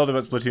 That's how I felt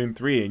about Splatoon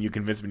 3, and you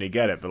convinced me to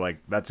get it, but like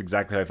that's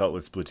exactly how I felt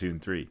with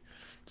Splatoon 3.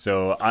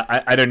 So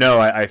I don't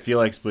know. I feel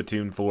like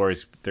Splatoon 4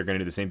 they're going to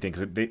do the same thing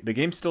because the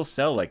games still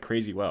sell like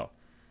crazy well.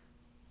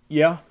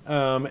 Yeah.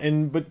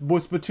 But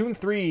with Splatoon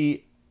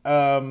 3,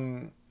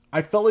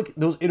 I felt like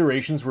those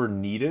iterations were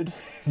needed.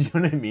 You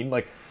know what I mean?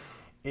 Like,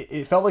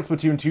 it felt like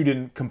Splatoon 2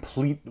 didn't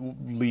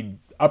completely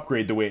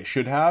upgrade the way it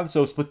should have.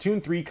 So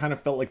Splatoon 3 kind of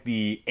felt like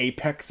the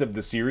apex of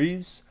the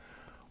series,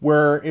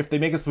 where if they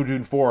make a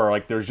Splatoon 4,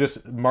 like there's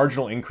just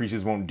marginal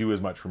increases won't do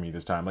as much for me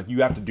this time. Like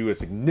you have to do a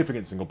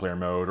significant single player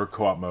mode or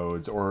co-op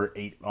modes or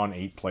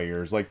 8-on-8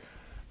 players. Like,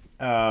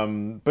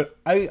 but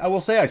I will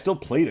say I still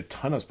played a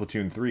ton of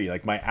Splatoon 3.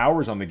 Like my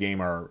hours on the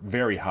game are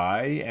very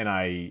high, and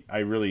I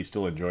really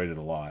still enjoyed it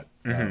a lot.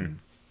 Mm-hmm.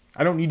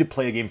 I don't need to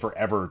play a game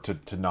forever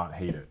to not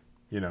hate it,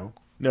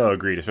 No,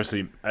 agreed.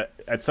 Especially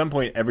at some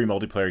point, every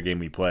multiplayer game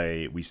we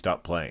play, we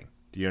stop playing.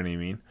 Do you know what I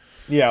mean?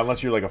 Yeah,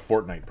 unless you're like a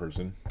Fortnite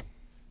person.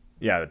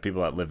 Yeah, the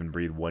people that live and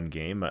breathe one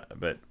game.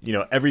 But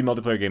every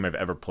multiplayer game I've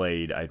ever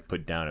played, I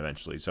put down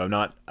eventually. So I'm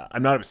not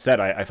upset.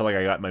 I feel like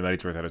I got my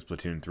money's worth out of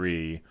Splatoon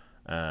 3.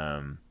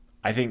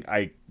 I think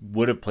I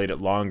would have played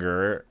it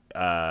longer,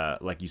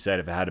 like you said,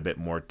 if it had a bit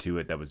more to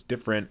it that was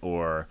different,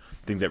 or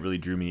things that really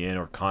drew me in,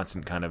 or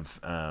constant kind of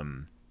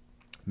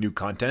new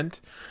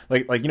content.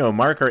 Like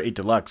Mario Kart 8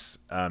 Deluxe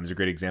is a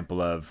great example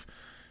of.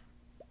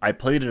 I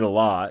played it a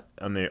lot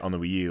on the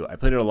Wii U. I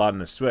played it a lot on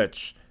the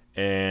Switch,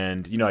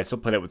 and I still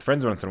played it with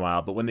friends once in a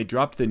while. But when they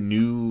dropped the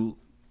new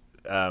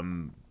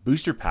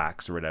booster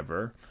packs or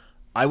whatever,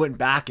 I went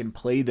back and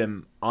played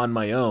them on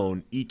my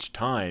own each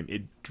time.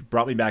 It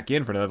brought me back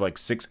in for another like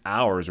 6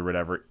 hours or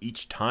whatever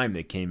each time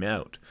they came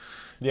out.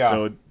 Yeah.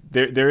 So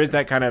there is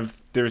that kind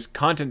of, there's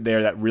content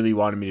there that really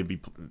wanted me to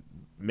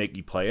make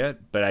me play it,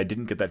 but I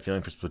didn't get that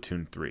feeling for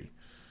Splatoon 3.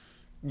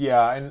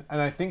 Yeah,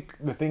 and I think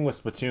the thing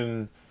with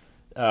Splatoon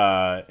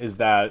is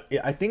that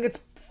I think it's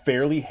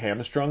fairly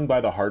hamstrung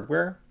by the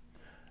hardware.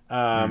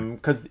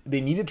 Because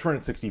they needed to run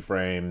at 60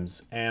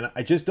 frames, and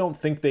I just don't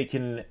think they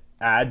can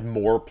add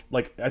more.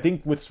 Like, I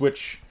think with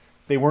Switch,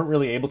 they weren't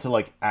really able to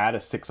like add a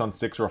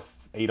 6-on-6 or a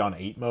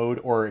 8-on-8 mode,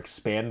 or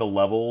expand the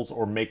levels,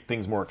 or make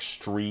things more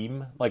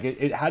extreme. Like,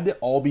 it had to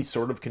all be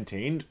sort of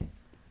contained,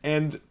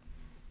 and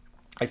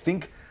I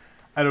think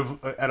out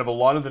of a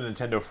lot of the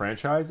Nintendo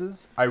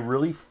franchises, I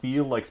really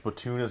feel like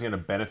Splatoon is going to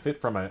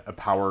benefit from a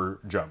power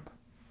jump.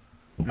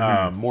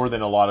 More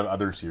than a lot of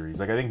other series.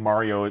 Like, I think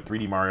Mario,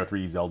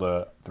 3D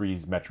Zelda,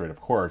 3D's Metroid,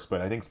 of course, but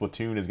I think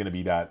Splatoon is going to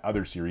be that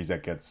other series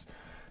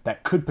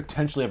that could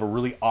potentially have a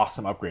really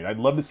awesome upgrade. I'd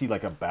love to see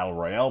like a Battle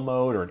Royale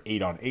mode or an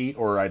 8-on-8,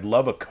 or I'd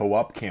love a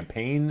co-op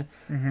campaign.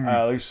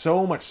 There's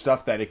so much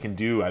stuff that it can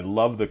do. I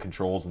love the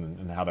controls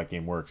and how that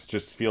game works. It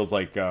just feels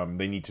like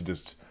they need to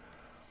just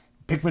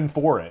Pikmin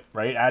 4 it,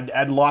 right?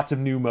 Add lots of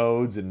new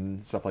modes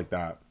and stuff like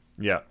that.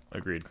 Yeah,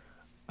 agreed.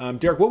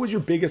 Derek, what was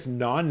your biggest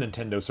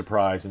non-Nintendo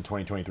surprise in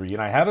 2023?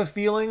 And I have a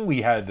feeling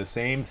we had the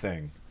same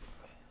thing.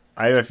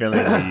 I have a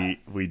feeling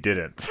we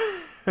didn't.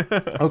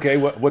 Okay,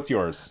 what's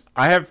yours?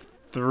 I have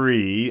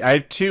 3. I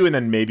have 2 and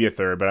then maybe a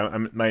third,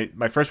 but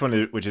my first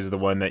one, which is the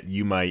one that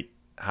you might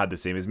have the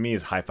same as me,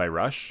 is Hi-Fi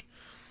Rush.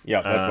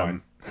 Yeah, that's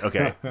fine.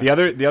 Okay. The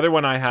other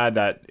one I had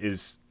that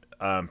is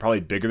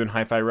probably bigger than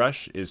Hi-Fi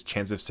Rush is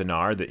Chants of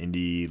Sonar, the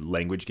indie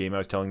language game I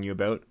was telling you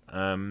about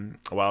a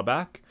while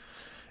back.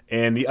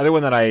 And the other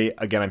one that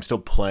I'm still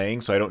playing,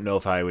 so I don't know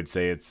if I would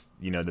say it's,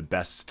 the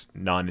best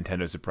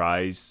non-Nintendo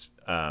surprise,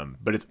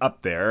 but it's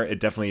up there. It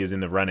definitely is in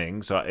the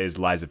running, so is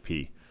Lies of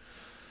P.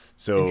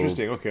 So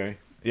interesting, okay.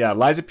 Yeah,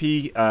 Lies of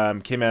P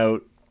came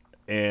out,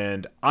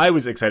 and I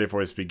was excited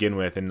for this to begin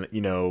with. And,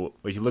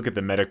 if you look at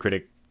the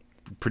Metacritic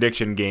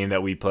prediction game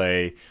that we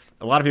play,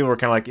 a lot of people were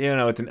kind of like,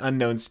 it's an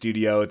unknown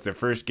studio. It's their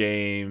first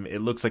game.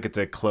 It looks like it's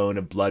a clone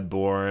of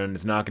Bloodborne.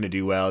 It's not going to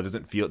do well. It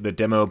doesn't feel, the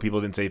demo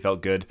people didn't say it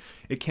felt good.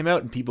 It came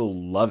out and people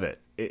love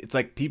it. It's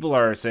like people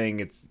are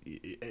saying it's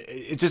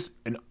just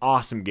an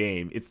awesome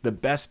game. It's the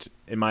best,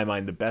 in my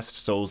mind, the best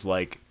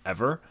Souls-like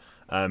ever.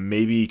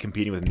 Maybe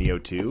competing with Neo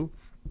 2.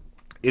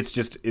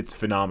 It's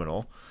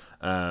phenomenal.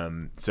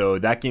 So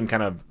that game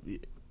kind of,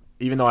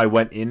 even though I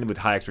went in with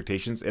high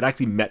expectations, it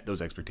actually met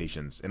those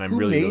expectations, and I'm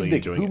really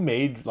enjoying it. Who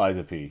made Lies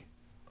of P?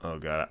 Oh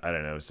god, I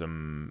don't know.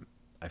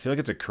 I feel like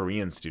it's a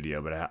Korean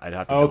studio, but I'd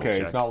have to. Okay,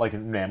 check. It's not like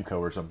Namco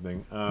or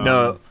something.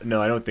 No,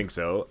 I don't think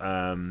so.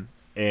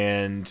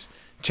 And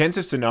Chants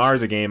of Sonar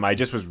is a game I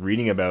just was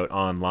reading about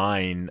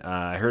online.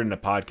 I heard it in a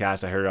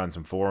podcast. I heard it on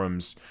some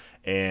forums,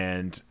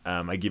 and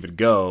I give it a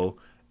go.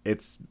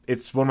 It's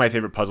one of my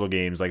favorite puzzle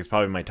games. Like, it's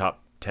probably my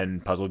top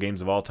 10 puzzle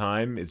games of all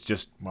time. It's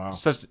just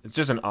it's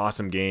just an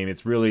awesome game.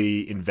 It's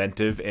really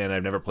inventive, and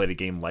I've never played a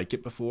game like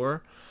it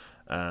before.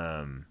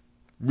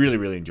 Really,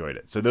 really enjoyed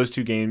it. So those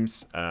 2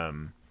 games,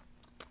 loving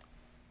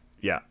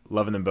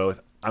them both.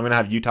 I'm gonna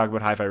have you talk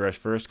about Hi-Fi Rush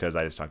first, because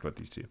I just talked about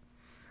these 2.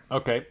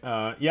 Okay.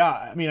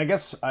 I mean, I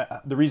guess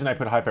the reason I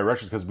put Hi-Fi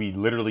Rush is because we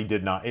literally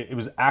did not. It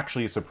was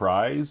actually a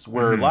surprise.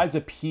 Where Lies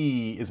of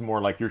P is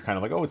more like, you're kind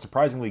of like, oh, it's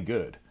surprisingly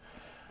good.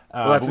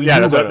 That's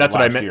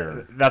what I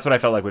meant. That's what I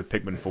felt like with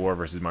Pikmin 4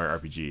 versus Mario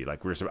RPG.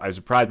 Like, I was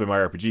surprised by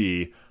Mario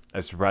RPG. I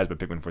was surprised by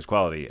Pikmin 4's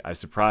quality. I was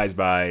surprised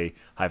by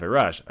Hi-Fi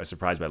Rush. I was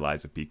surprised by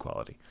Lies of P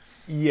quality.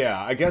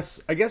 Yeah, I guess.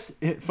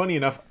 Funny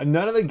enough,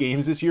 none of the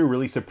games this year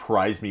really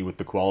surprised me with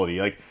the quality.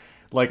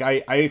 Like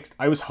I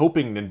was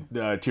hoping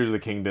Tears of the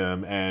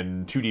Kingdom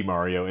and 2D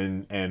Mario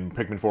and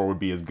Pikmin 4 would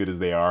be as good as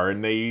they are,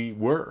 and they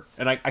were.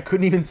 And I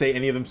couldn't even say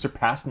any of them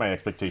surpassed my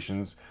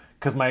expectations,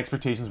 because my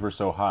expectations were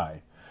so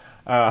high.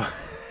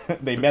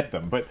 They met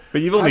them, but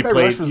you've only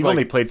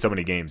played so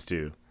many games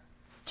too.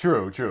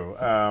 True.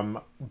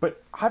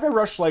 But Hi-Fi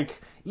Rush,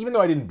 like, even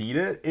though I didn't beat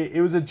it,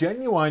 it was a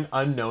genuine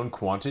unknown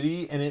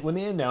quantity, and when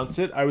they announced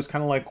it, I was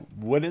kind of like,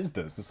 what is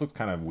this? This looks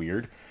kind of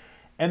weird.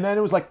 And then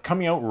it was like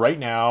coming out right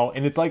now,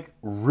 and it's like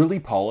really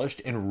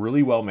polished and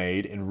really well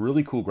made and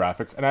really cool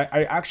graphics. And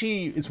I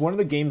actually, it's one of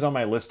the games on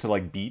my list to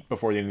like beat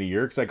before the end of the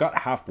year, because I got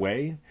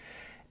halfway.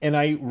 And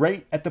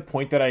right at the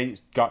point that I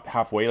got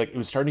halfway, like, it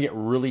was starting to get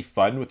really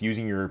fun with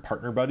using your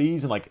partner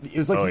buddies, and like, it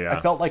was like, I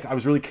felt like I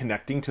was really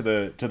connecting to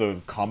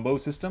the combo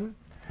system.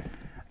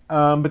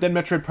 But then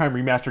Metroid Prime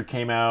Remastered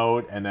came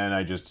out, and then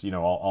I just,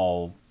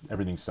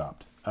 everything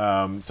stopped.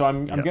 So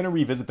I'm gonna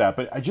revisit that,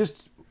 but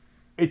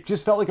it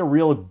just felt like a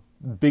real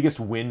biggest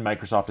win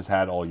Microsoft has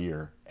had all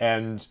year,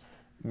 and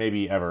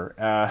maybe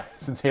ever,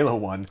 since Halo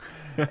 1.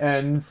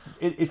 And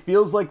it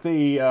feels like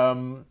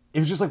it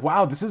was just like,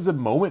 wow, this is a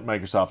moment,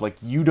 Microsoft. Like,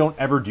 you don't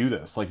ever do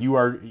this. Like,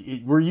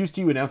 we're used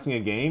to you announcing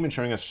a game and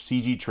showing us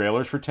CG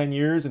trailers for 10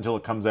 years until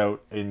it comes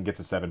out and gets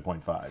a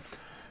 7.5.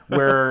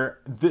 Where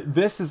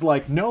this is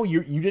like, no,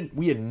 you didn't.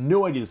 We had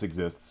no idea this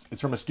exists. It's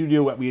from a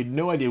studio that we had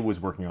no idea was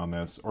working on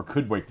this or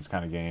could make this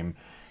kind of game.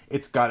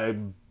 It's got a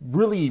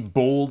really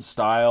bold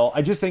style.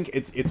 I just think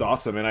it's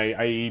awesome, and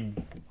I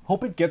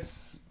hope it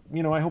gets,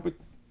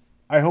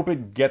 I hope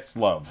it gets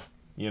love.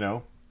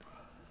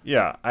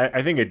 Yeah,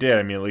 I think it did.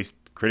 I mean, at least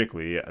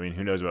critically. I mean,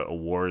 who knows about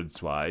awards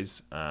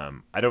wise?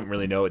 I don't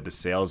really know what the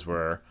sales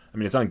were. I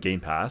mean, it's on Game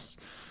Pass.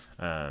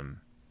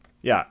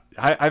 Yeah,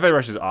 Hi-Fi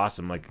Rush is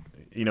awesome. Like,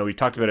 we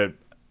talked about it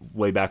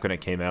way back when it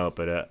came out,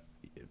 but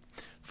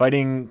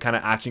fighting kind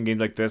of action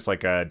games like this,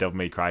 like a Devil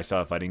May Cry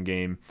style fighting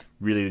game,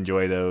 really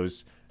enjoy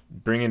those.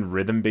 Bring in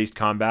rhythm-based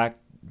combat,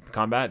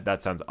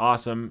 that sounds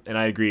awesome. And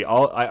I agree.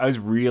 I was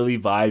really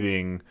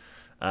vibing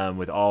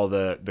with all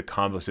the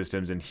combo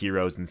systems and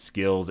heroes and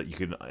skills that you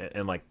could,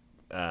 and like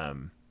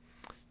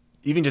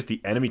even just the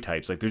enemy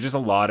types. Like, there's just a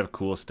lot of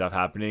cool stuff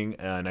happening,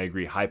 and I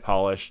agree. High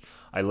polish.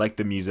 I like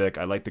the music.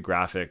 I like the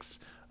graphics.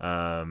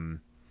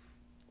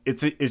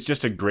 It's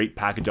just a great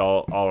package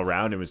all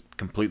around. It was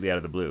completely out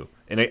of the blue.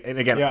 And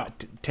again, Yeah.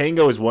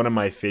 Tango is one of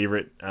my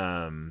favorite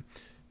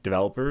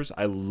developers.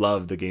 I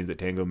love the games that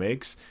Tango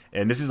makes,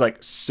 and this is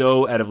like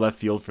so out of left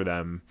field for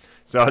them.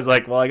 So I was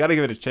like, well, I got to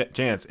give it a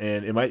chance.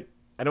 And it might.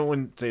 I don't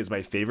want to say it's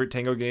my favorite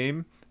Tango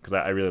game because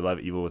I really love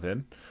Evil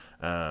Within.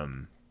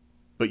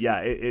 But yeah,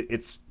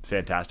 it's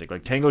fantastic.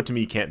 Like, Tango to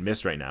me can't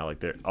miss right now.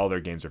 Like, all their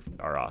games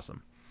are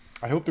awesome.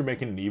 I hope they're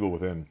making an Evil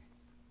Within.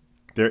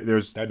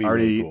 There's That'd be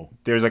already really cool.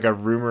 There's like a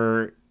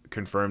rumor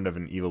confirmed of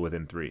an Evil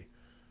Within 3.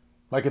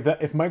 Like,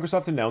 if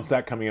Microsoft announced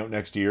that coming out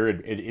next year,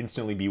 it'd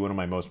instantly be one of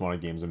my most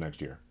wanted games of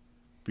next year.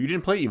 But you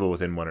didn't play Evil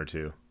Within 1 or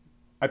 2.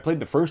 I played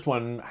the first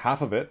one,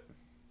 half of it.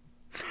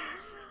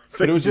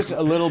 But it was just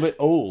a little bit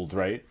old,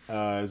 right?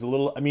 It was a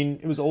little. I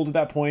mean, it was old at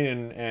that point,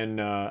 and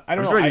I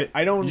don't know.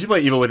 I don't. You should play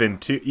Evil Within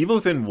 2. Evil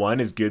Within 1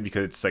 is good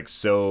because it's like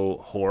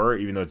so horror,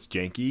 even though it's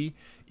janky.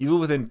 Evil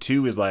Within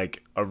 2 is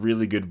like a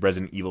really good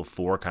Resident Evil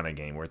 4 kind of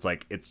game, where it's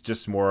like it's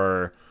just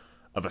more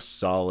of a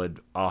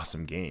solid,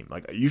 awesome game.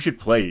 Like, you should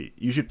play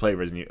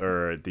Resident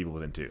or the Evil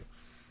Within 2.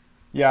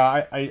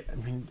 Yeah, I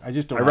mean, I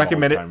just don't. I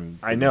recommend it. Time.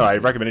 I know I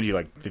recommended it to you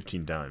like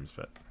 15 times,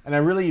 but. And I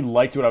really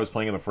liked what I was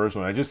playing in the first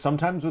one. I just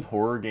sometimes with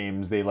horror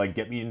games they like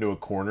get me into a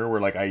corner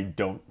where like I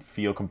don't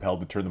feel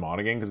compelled to turn them on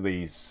again because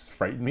they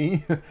frighten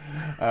me.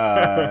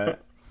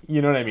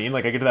 You know what I mean?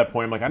 Like, I get to that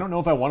point, I'm like, I don't know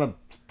if I want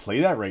to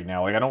play that right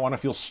now. Like, I don't want to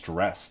feel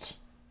stressed.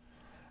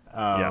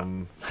 Yeah.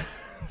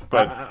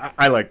 But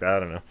I like that. I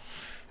don't know.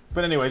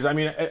 But anyways, I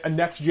mean, a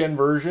next-gen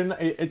version,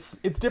 it's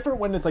different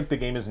when it's like the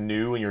game is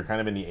new and you're kind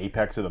of in the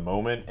apex of the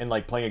moment, and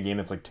like playing a game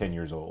that's like 10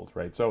 years old,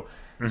 right? So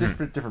just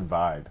for different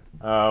vibe.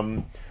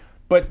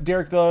 But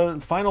Derek, the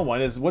final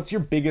one is, what's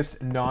your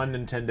biggest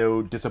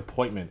non-Nintendo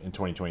disappointment in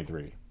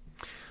 2023?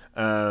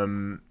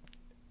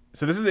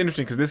 So this is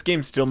interesting because this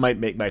game still might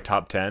make my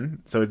top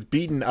 10. So it's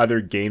beaten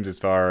other games as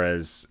far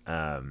as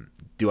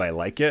do I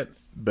like it,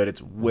 but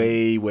it's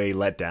way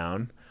let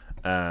down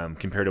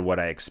compared to what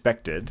I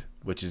expected,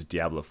 which is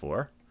Diablo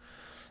 4.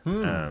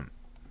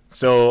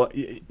 So,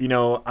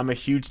 I'm a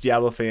huge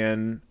Diablo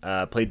fan.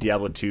 Played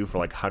Diablo 2 for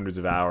like hundreds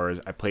of hours.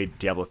 I played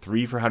Diablo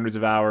 3 for hundreds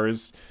of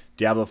hours.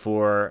 Diablo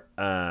 4,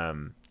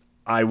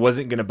 I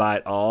wasn't going to buy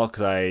it all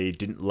because I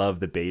didn't love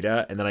the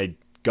beta. And then I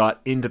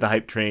got into the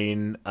hype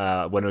train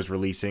when it was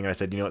releasing. And I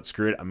said, you know what,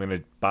 screw it. I'm going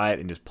to buy it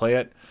and just play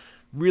it.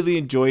 Really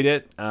enjoyed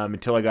it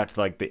until I got to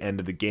like the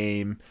end of the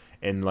game.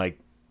 And like,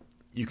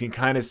 you can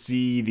kind of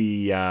see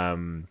the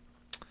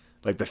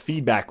like the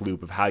feedback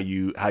loop of how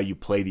you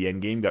play the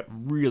end game got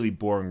really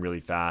boring really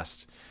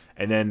fast.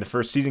 And then the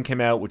first season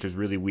came out, which was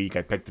really weak.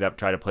 I picked it up,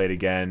 tried to play it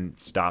again,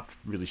 stopped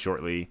really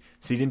shortly.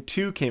 Season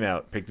 2 came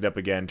out, picked it up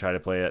again, tried to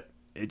play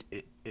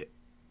it.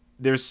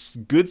 There's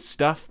good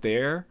stuff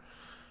there,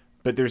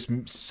 but there's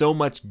so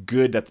much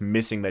good that's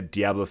missing that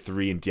Diablo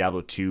 3 and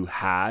Diablo 2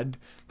 had,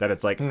 that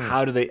it's like,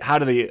 how do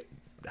they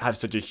have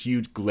such a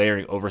huge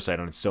glaring oversight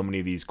on so many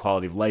of these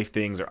quality of life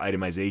things, or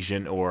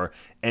itemization, or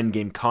end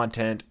game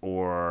content,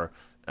 or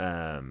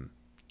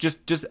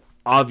just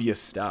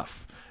obvious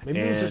stuff. Maybe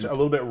it was just a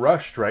little bit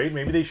rushed, right?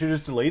 Maybe they should have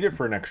just delayed it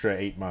for an extra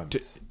 8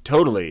 months.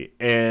 Totally.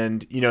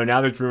 And now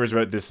there's rumors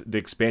about the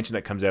expansion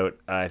that comes out.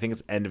 I think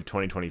it's end of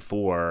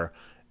 2024.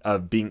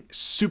 Of being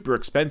super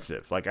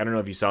expensive. Like, I don't know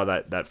if you saw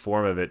that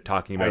form of it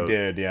talking about. I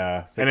did,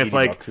 yeah. And it's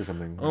like, or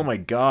something. Oh my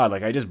god!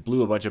 Like, I just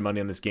blew a bunch of money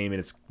on this game, and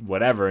it's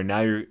whatever. And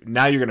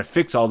now you're gonna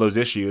fix all those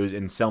issues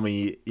and sell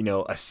me,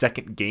 a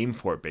second game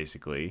for it,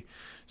 basically.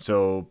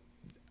 So,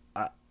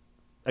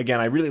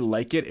 again, I really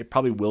like it. It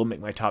probably will make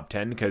my top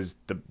 10 because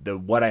the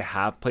what I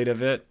have played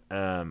of it,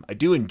 I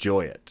do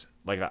enjoy it.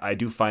 Like, I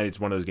do find it's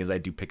one of those games I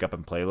do pick up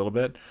and play a little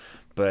bit,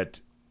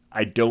 but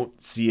I don't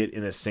see it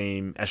in the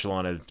same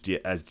echelon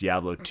as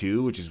Diablo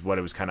 2, which is what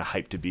it was kind of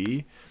hyped to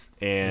be.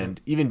 And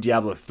even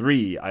Diablo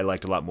 3, I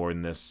liked a lot more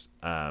than this.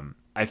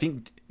 I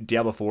think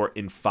Diablo 4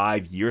 in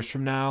 5 years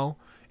from now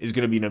is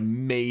going to be an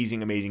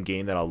amazing, amazing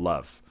game that I'll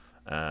love.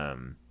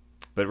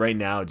 But right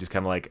now, it's just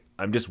kind of like,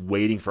 I'm just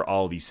waiting for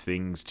all these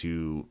things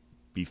to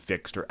be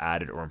fixed or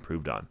added or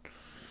improved on.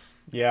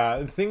 Yeah,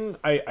 the thing,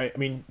 I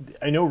mean,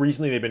 I know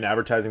recently they've been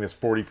advertising this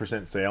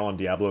 40% sale on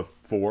Diablo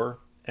 4.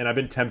 And I've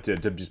been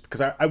tempted to just, because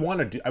I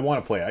want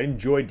to play it. I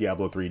enjoyed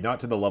Diablo 3, not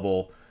to the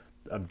level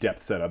of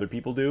depth that other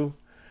people do,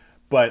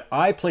 but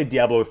I played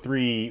Diablo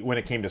 3 when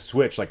it came to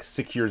Switch, like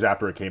 6 years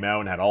after it came out,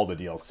 and had all the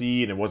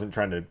DLC, and it wasn't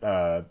trying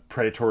to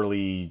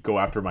predatorily go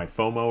after my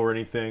FOMO or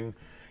anything.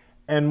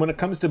 And when it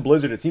comes to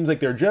Blizzard, it seems like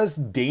they're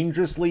just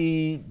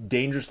dangerously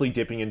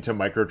dipping into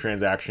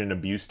microtransaction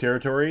abuse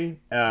territory.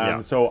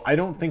 So I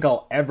don't think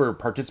I'll ever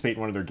participate in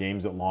one of their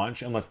games at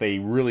launch unless they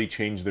really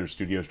change their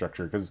studio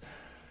structure, because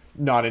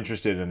not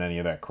interested in any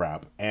of that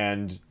crap.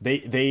 And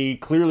they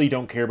clearly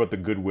don't care about the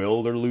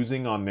goodwill they're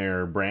losing on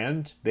their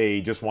brand. They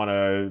just want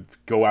to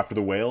go after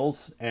the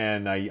whales,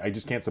 and I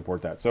just can't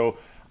support that. So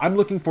I'm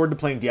looking forward to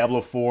playing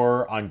Diablo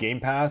 4 on Game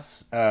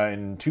Pass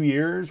in 2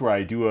 years, where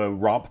I do a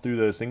romp through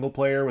the single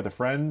player with a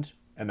friend,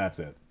 and that's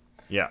it.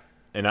 Yeah,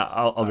 and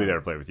I'll be there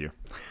to play with you.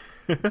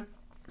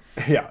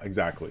 Yeah,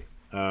 exactly.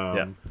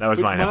 Yeah, that was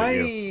mine. How about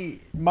you?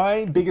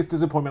 My biggest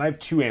disappointment, I have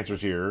two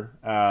answers here.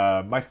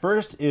 My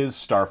first is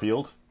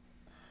Starfield.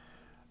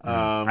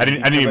 I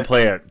didn't even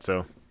play it,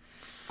 so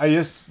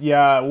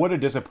what a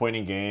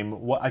disappointing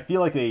game. I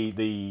feel like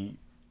they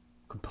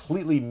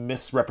completely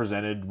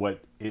misrepresented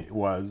what it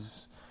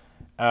was.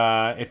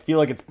 I feel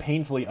like it's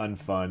painfully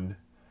unfun,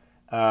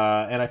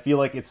 and I feel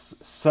like it's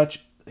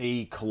such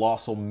a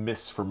colossal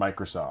miss for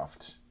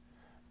Microsoft.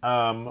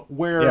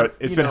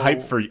 It's been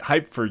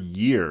hyped for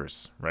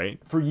years, right?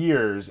 For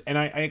years,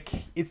 and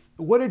it's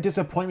what a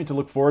disappointment to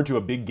look forward to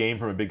a big game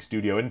from a big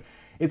studio. And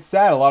it's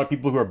sad. A lot of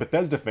people who are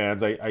Bethesda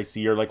fans I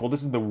see are like, well,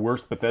 this is the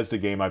worst Bethesda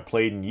game I've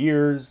played in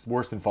years,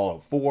 worse than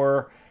Fallout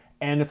 4.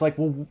 And it's like,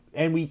 well,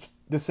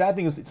 the sad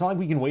thing is, it's not like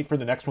we can wait for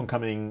the next one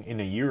coming in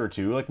a year or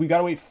two. Like, we got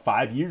to wait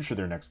 5 years for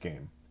their next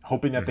game,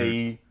 hoping that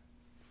they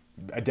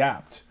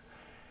adapt.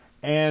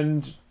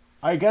 And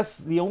I guess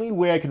the only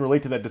way I can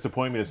relate to that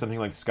disappointment is something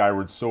like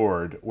Skyward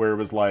Sword, where it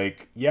was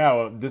like, yeah,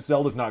 well, this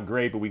Zelda's not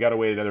great, but we got to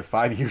wait another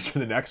 5 years for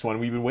the next one.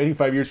 We've been waiting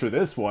 5 years for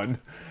this one.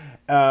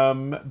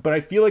 But I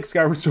feel like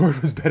Skyward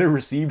Sword was better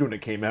received when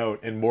it came out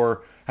and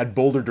had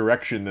bolder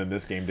direction than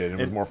this game did, and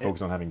was more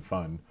focused on having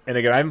fun. And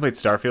again, I haven't played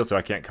Starfield, so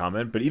I can't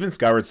comment, but even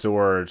Skyward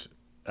Sword,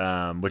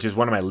 which is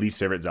one of my least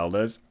favorite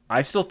Zeldas,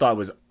 I still thought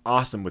was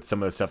awesome with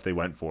some of the stuff they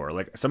went for.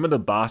 Like some of the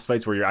boss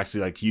fights where you're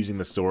actually like using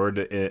the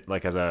sword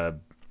like as a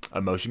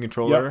motion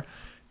controller. Yep.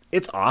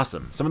 It's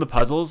awesome. Some of the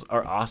puzzles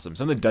are awesome.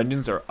 Some of the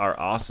dungeons are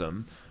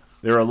awesome.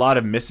 There are a lot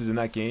of misses in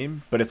that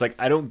game, but it's like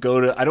I don't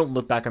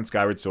look back on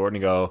Skyward Sword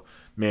and go,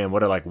 man,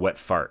 what a like wet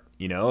fart.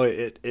 You know,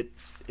 it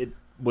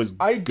was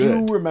I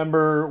good. do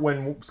remember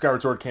when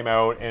Skyward Sword came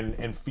out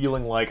and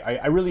feeling like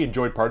I really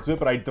enjoyed parts of it,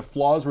 but the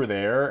flaws were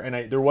there,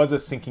 and there was a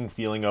sinking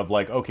feeling of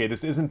like, okay,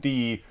 this isn't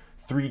the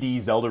 3D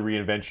Zelda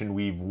reinvention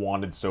we've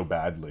wanted so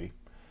badly.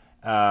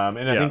 I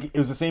think it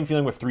was the same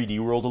feeling with 3D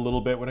World a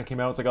little bit when it came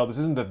out. It's like, oh, this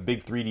isn't the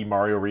big 3D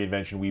Mario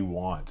reinvention we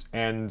want.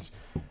 And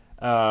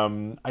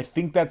I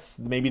think that's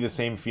maybe the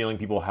same feeling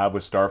people have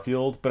with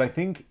Starfield, but I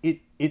think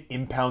it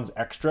impounds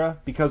extra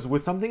because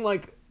with something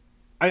like,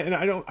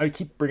 I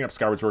keep bringing up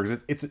Skyward Sword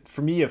because it's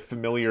for me a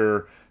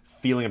familiar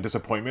feeling of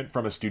disappointment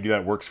from a studio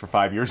that works for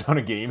 5 years on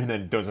a game and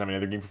then doesn't have any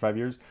other game for 5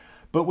 years.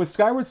 But with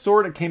Skyward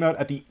Sword, it came out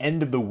at the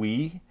end of the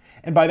Wii.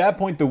 And by that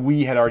point, the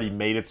Wii had already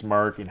made its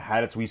mark and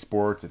had its Wii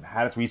Sports and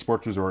had its Wii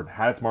Sports Resort and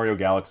had its Mario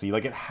Galaxy.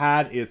 Like, it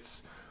had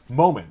its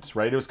moment,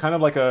 right? It was kind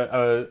of like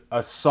a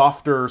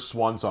softer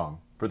swan song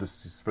for the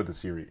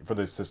series, for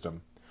the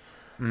system.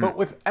 But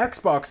with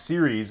Xbox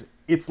Series,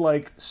 it's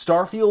like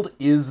Starfield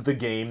is the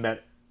game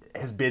that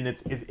has been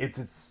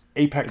its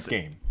apex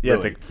game. Yeah,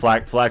 really. It's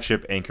like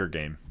flagship anchor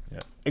game.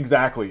 Yeah.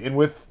 Exactly. And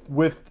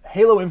with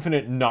Halo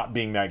Infinite not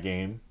being that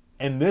game,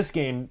 and this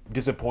game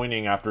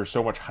disappointing after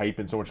so much hype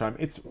and so much time,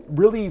 it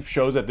really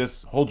shows that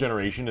this whole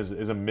generation is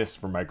a miss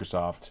for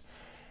Microsoft.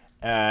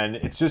 And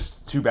it's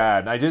just too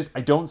bad. And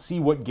I don't see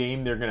what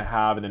game they're going to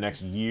have in the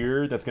next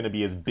year that's going to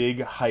be as big,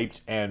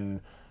 hyped, and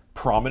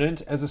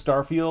prominent as a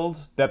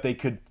Starfield that they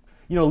could,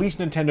 at least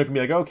Nintendo can be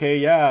like, okay,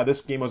 yeah,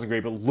 this game wasn't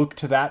great, but look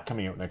to that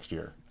coming out next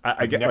year.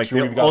 I get like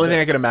the only thing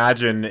I can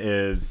imagine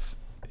is,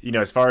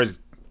 as far as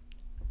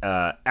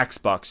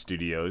Xbox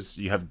studios,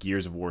 you have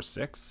Gears of War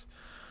 6.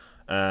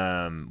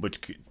 Which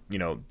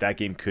that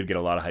game could get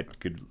a lot of hype,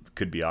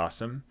 could be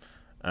awesome.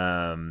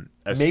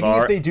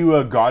 If they do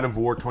a God of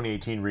War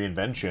 2018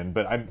 reinvention,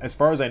 but as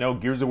far as I know,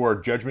 Gears of War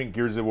Judgment,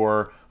 Gears of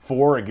War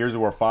 4, and Gears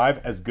of War 5,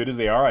 as good as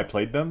they are, I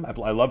played them.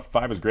 I love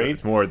 5 is great.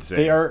 It's more the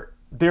same.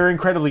 They're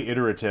incredibly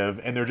iterative,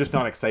 and they're just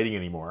not exciting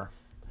anymore.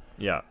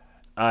 Yeah,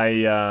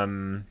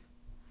 I'm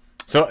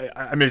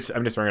just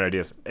throwing out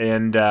ideas.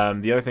 And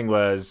the other thing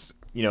was,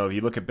 if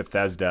you look at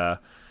Bethesda.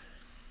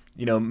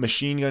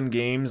 Machine gun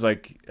games,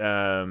 like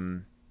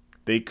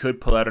they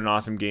could pull out an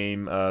awesome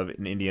game of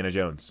an Indiana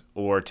Jones,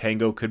 or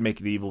Tango could make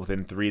The Evil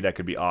Within 3 that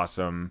could be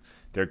awesome.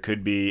 There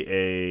could be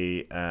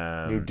a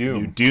New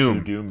Doom.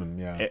 New Doom,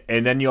 yeah.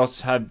 And then you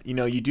also have,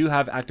 you do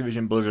have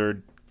Activision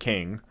Blizzard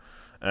King.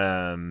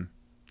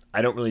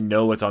 I don't really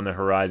know what's on the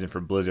horizon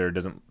for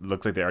Blizzard.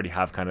 Looks like they already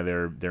have kind of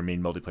their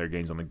main multiplayer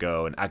games on the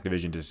go, and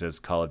Activision just says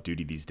Call of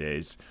Duty these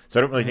days. So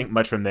I don't really think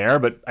much from there,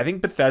 but I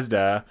think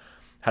Bethesda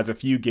has a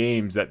few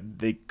games that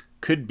they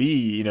could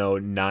be,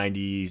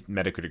 90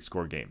 Metacritic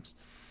score games.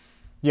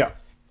 Yeah.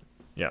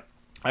 Yeah.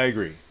 I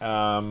agree.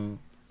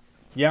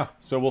 Yeah,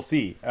 so we'll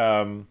see.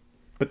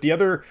 But my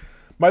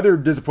other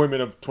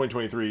disappointment of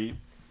 2023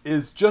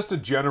 is just a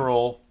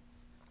general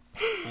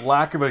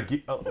lack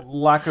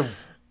of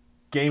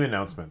game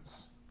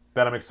announcements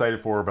that I'm excited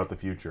for about the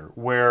future.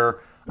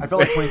 Where I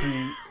felt like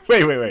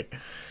 23. Wait.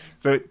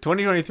 So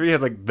 2023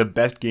 has like the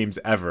best games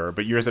ever,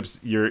 but your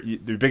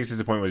biggest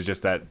disappointment was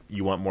just that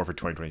you want more for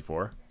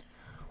 2024.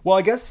 Well,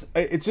 I guess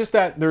it's just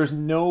that there's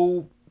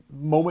no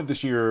moment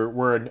this year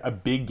where a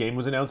big game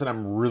was announced, and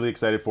I'm really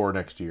excited for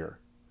next year.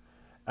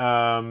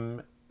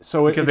 So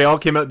because they all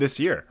came out this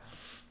year.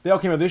 They all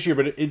came out this year,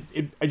 but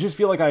I just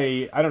feel like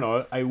I don't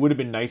know. I would have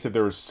been nice if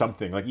there was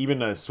something like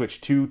even a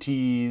Switch 2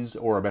 tease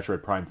or a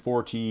Metroid Prime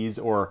 4 tease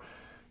or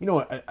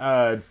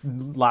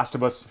Last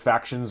of Us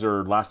Factions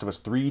or Last of Us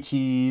 3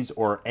 tease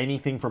or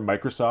anything from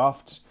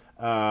Microsoft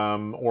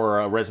or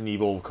a Resident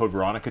Evil Code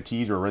Veronica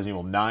tease or a Resident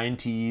Evil 9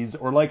 tease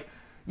or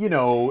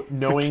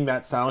knowing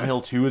that Silent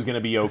Hill 2 is going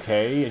to be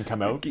okay and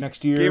come out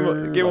next year.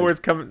 Game Awards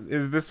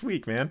is this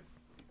week, man.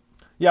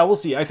 Yeah, we'll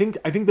see. I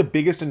think the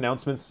biggest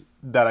announcements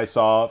that I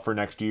saw for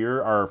next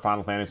year are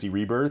Final Fantasy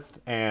Rebirth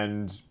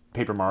and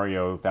Paper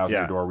Mario Thousand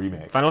Year Door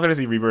Remake. Final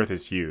Fantasy Rebirth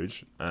is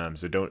huge,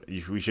 so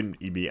we shouldn't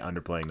be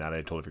underplaying that.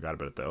 I totally forgot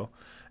about it though.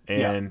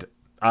 And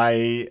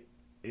there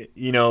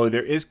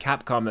is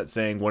Capcom that's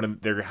saying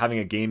they're having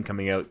a game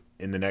coming out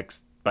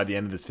by the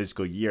end of this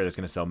fiscal year that's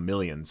going to sell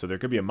millions. So there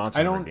could be a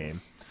Monster Hunter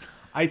game.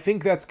 I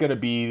think that's going to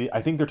be.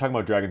 I think they're talking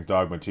about Dragon's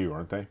Dogma too,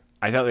 aren't they?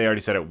 I thought they already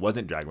said it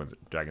wasn't Dragon's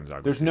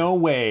Dogma. There's no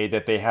way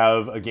that they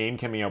have a game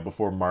coming out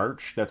before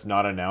March that's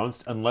not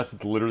announced, unless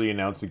it's literally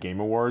announced at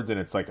Game Awards and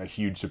it's like a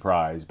huge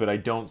surprise. But I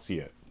don't see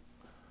it.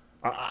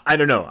 I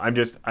don't know. I'm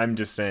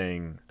just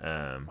saying.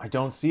 I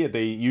don't see it.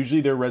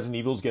 Usually their Resident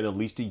Evils get at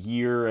least a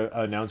year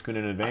announcement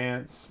in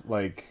advance.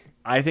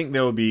 I think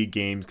there will be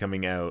games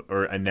coming out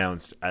or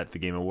announced at the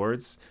Game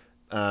Awards.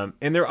 And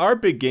there are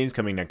big games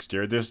coming next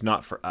year. There's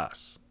not for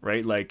us,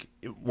 right? Like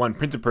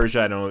Prince of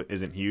Persia, I know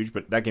isn't huge,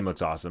 but that game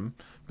looks awesome.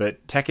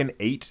 But Tekken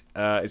 8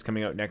 is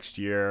coming out next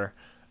year.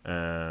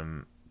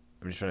 I'm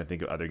just trying to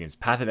think of other games.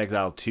 Path of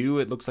Exile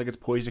 2, it looks like it's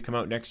poised to come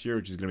out next year,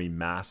 which is going to be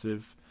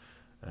massive.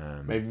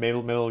 Maybe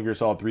Metal Gear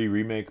Solid 3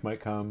 remake might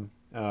come.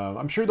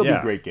 I'm sure they'll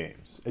be great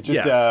games. It's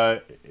just,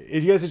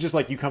 you guys, it's just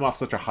like you come off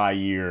such a high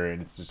year,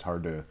 and it's just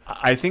hard to.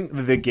 I think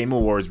the Game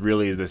Awards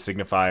really is the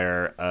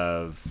signifier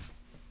of.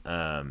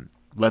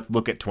 Let's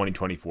look at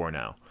 2024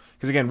 now.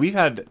 Because again, we've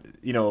had,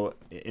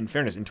 in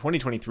fairness, in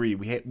 2023,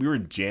 we were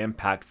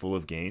jam-packed full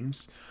of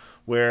games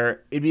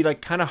where it'd be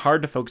like kind of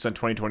hard to focus on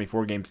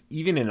 2024 games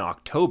even in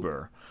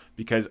October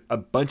because a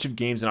bunch of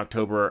games in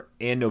October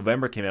and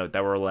November came out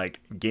that were like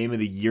Game of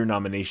the Year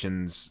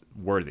nominations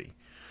worthy.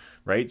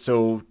 Right?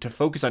 So to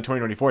focus on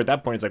 2024 at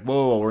that point, it's like,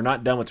 whoa, we're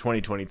not done with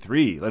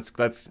 2023. Let's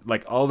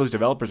like all those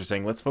developers are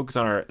saying, let's focus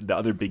on the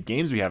other big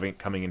games we have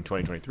coming in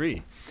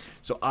 2023.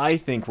 So I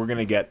think we're going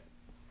to get,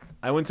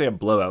 I wouldn't say a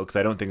blowout because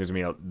I don't think there's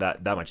going to be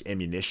that much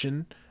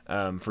ammunition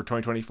for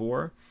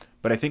 2024.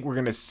 But I think we're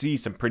going to see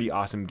some pretty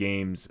awesome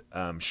games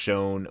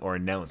shown or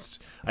announced.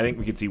 I think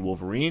we could see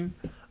Wolverine.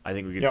 I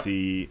think we could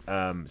see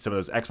some of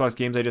those Xbox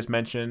games I just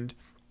mentioned.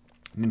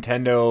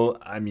 Nintendo,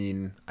 I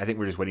mean, I think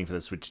we're just waiting for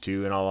the Switch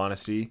 2 in all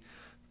honesty.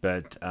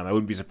 But I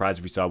wouldn't be surprised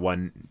if we saw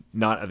one,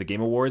 not at the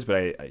Game Awards,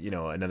 but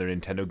another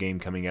Nintendo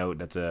game coming out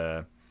that's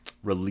a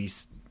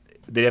release.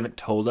 They haven't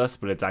told us,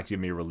 but it's actually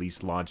going to be a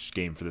release launch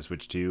game for the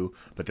Switch 2,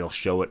 but they'll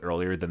show it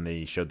earlier than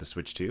they showed the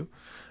Switch 2.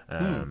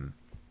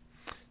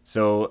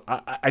 So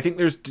I think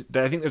there's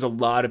a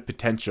lot of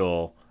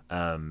potential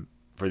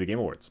for the Game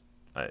Awards.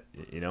 I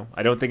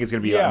don't think it's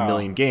going to be a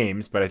million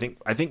games, but I think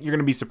you're going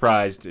to be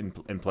surprised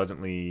and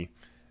pleasantly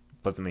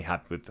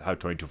happy with how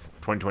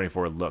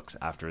 2024 looks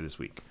after this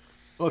week.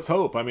 Let's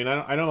hope. I mean, I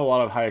don't have a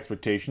lot of high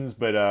expectations,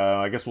 but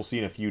I guess we'll see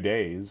in a few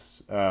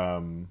days.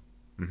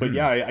 But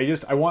yeah,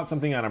 I want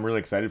something that I'm really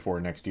excited for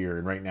next year,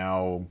 and right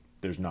now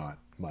there's not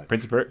much.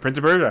 Prince of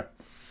Persia.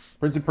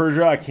 Prince of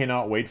Persia, I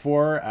cannot wait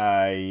for.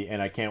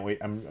 I can't wait.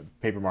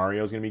 Paper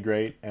Mario is going to be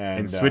great,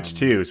 and Switch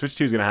 2. Switch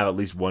 2 is going to have at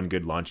least one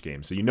good launch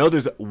game. So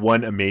there's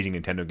one amazing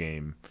Nintendo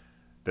game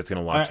that's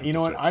going to launch. You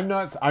know what? I'm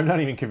not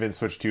even convinced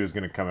Switch 2 is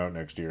going to come out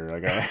next year.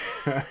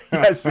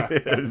 Yes,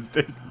 it is.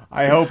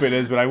 I hope it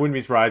is, but I wouldn't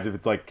be surprised if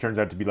it's turns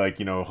out to be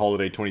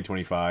holiday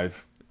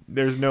 2025.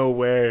 There's no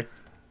way.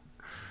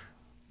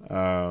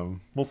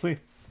 We'll see.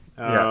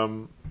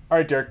 All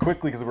right, Derek,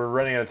 quickly because we're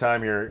running out of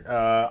time here.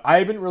 I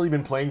haven't really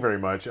been playing very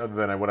much other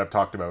than what I've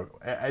talked about.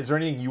 Is there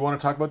anything you want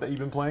to talk about that you've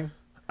been playing?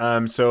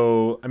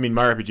 So I mean,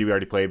 Mario RPG we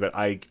already played, but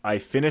I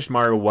finished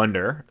Mario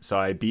Wonder, so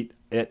I beat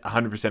it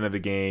 100% of the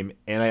game,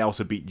 and I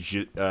also beat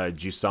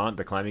Jusant,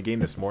 the climbing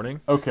game, this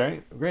morning.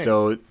 Okay, great.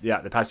 So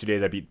yeah, the past 2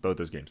 days I beat both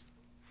those games.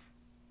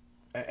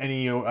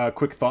 Any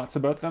quick thoughts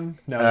about them?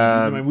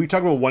 Now, we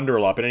talk about Wonder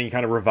a lot, but any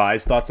kind of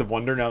revised thoughts of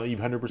Wonder now that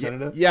you've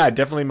 100%ed it? Yeah,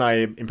 definitely. My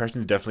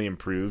impressions definitely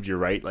improved. You're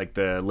right. Like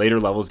the later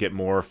levels get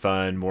more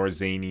fun, more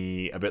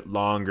zany, a bit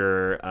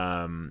longer,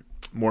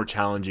 more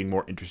challenging,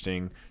 more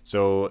interesting.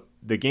 So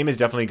the game has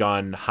definitely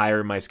gone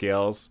higher in my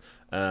scales.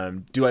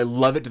 Do I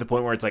love it to the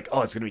point where it's like,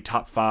 oh, it's going to be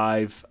top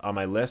 5 on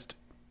my list?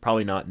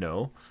 Probably not.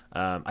 No.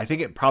 I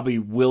think it probably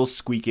will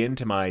squeak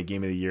into my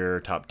Game of the Year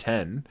top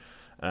 10.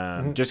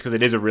 Just because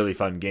it is a really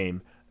fun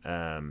game.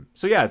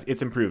 So yeah,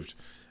 it's improved.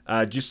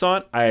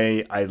 Jusant,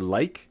 I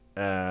like.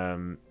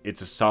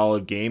 It's a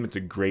solid game. It's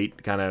a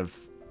great kind of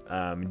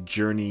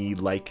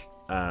journey-like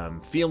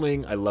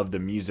feeling. I love the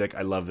music.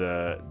 I love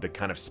the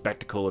kind of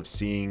spectacle of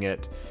seeing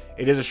it.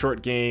 It is a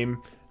short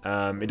game.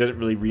 It doesn't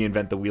really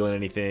reinvent the wheel in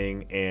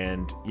anything,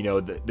 and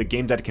the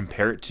games I'd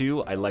compare it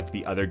to, I like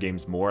the other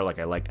games more. Like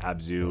I liked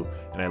Abzu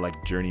and I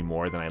liked Journey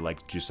more than I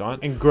liked Jusant.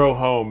 And Grow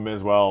Home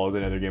as well is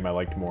another game I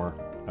liked more.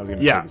 I was going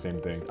to say the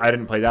same thing. I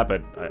didn't play that,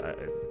 but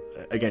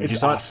again, it's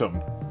Jusant,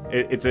 awesome.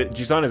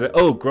 Jusant is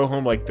Grow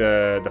Home, like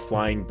the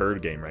flying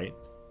bird game, right?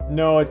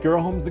 No,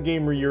 Grow Home's the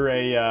game where you're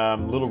a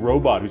little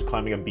robot who's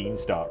climbing a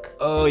beanstalk.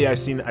 Oh yeah, I've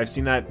seen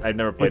that. I've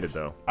never played it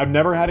though. I've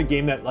never had a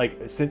game that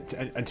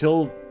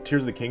until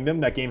Tears of the Kingdom,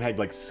 that game had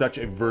like such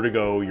a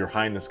vertigo, you're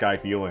high in the sky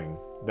feeling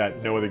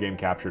that no other game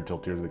captured till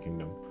Tears of the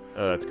Kingdom.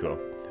 Oh, that's cool.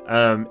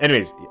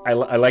 Anyways, I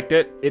liked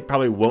it. It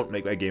probably won't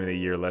make my game of the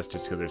year list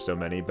just because there's so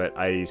many, but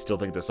I still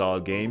think it's a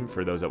solid game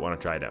for those that want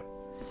to try it out.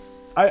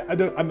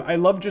 I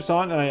love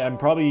Jusant, and I'm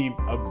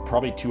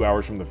probably 2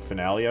 hours from the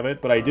finale of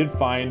it. But I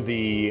find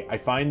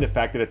the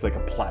fact that it's like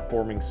a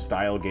platforming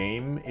style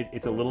game.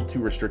 It's a little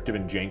too restrictive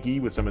and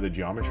janky with some of the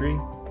geometry.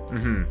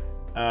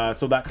 Mm-hmm.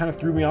 So that kind of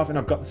threw me off, and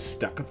I've gotten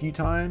stuck a few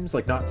times.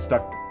 Like not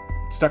stuck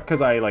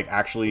because I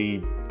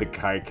the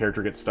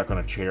character gets stuck on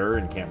a chair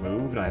and can't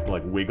move, and I have to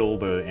like wiggle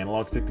the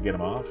analog stick to get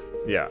him off.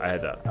 Yeah, I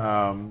had that.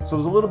 So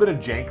there's a little bit of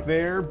jank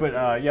there,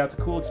 but yeah, it's a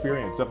cool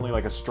experience. Definitely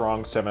like a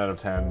strong 7 out of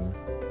 10.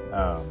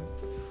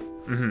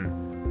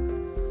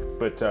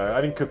 But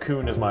I think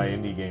Cocoon is my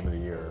indie game of the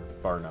year,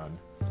 bar none.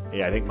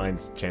 Yeah, I think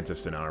mine's Chance of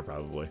Sinnoh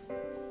probably.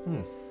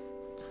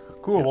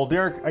 Cool. Yeah. Well,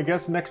 Derek, I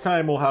guess next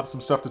time we'll have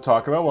some stuff to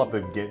talk about. We'll have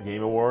the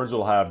Game Awards.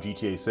 We'll have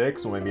GTA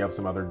 6. We'll maybe have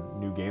some other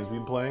new games we've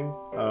been playing.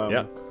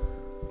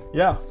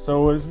 Yeah.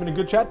 So this has been a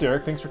good chat,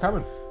 Derek. Thanks for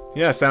coming.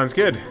 Yeah, sounds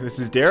good. This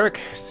is Derek.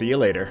 See you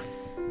later.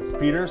 This is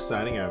Peter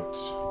signing out.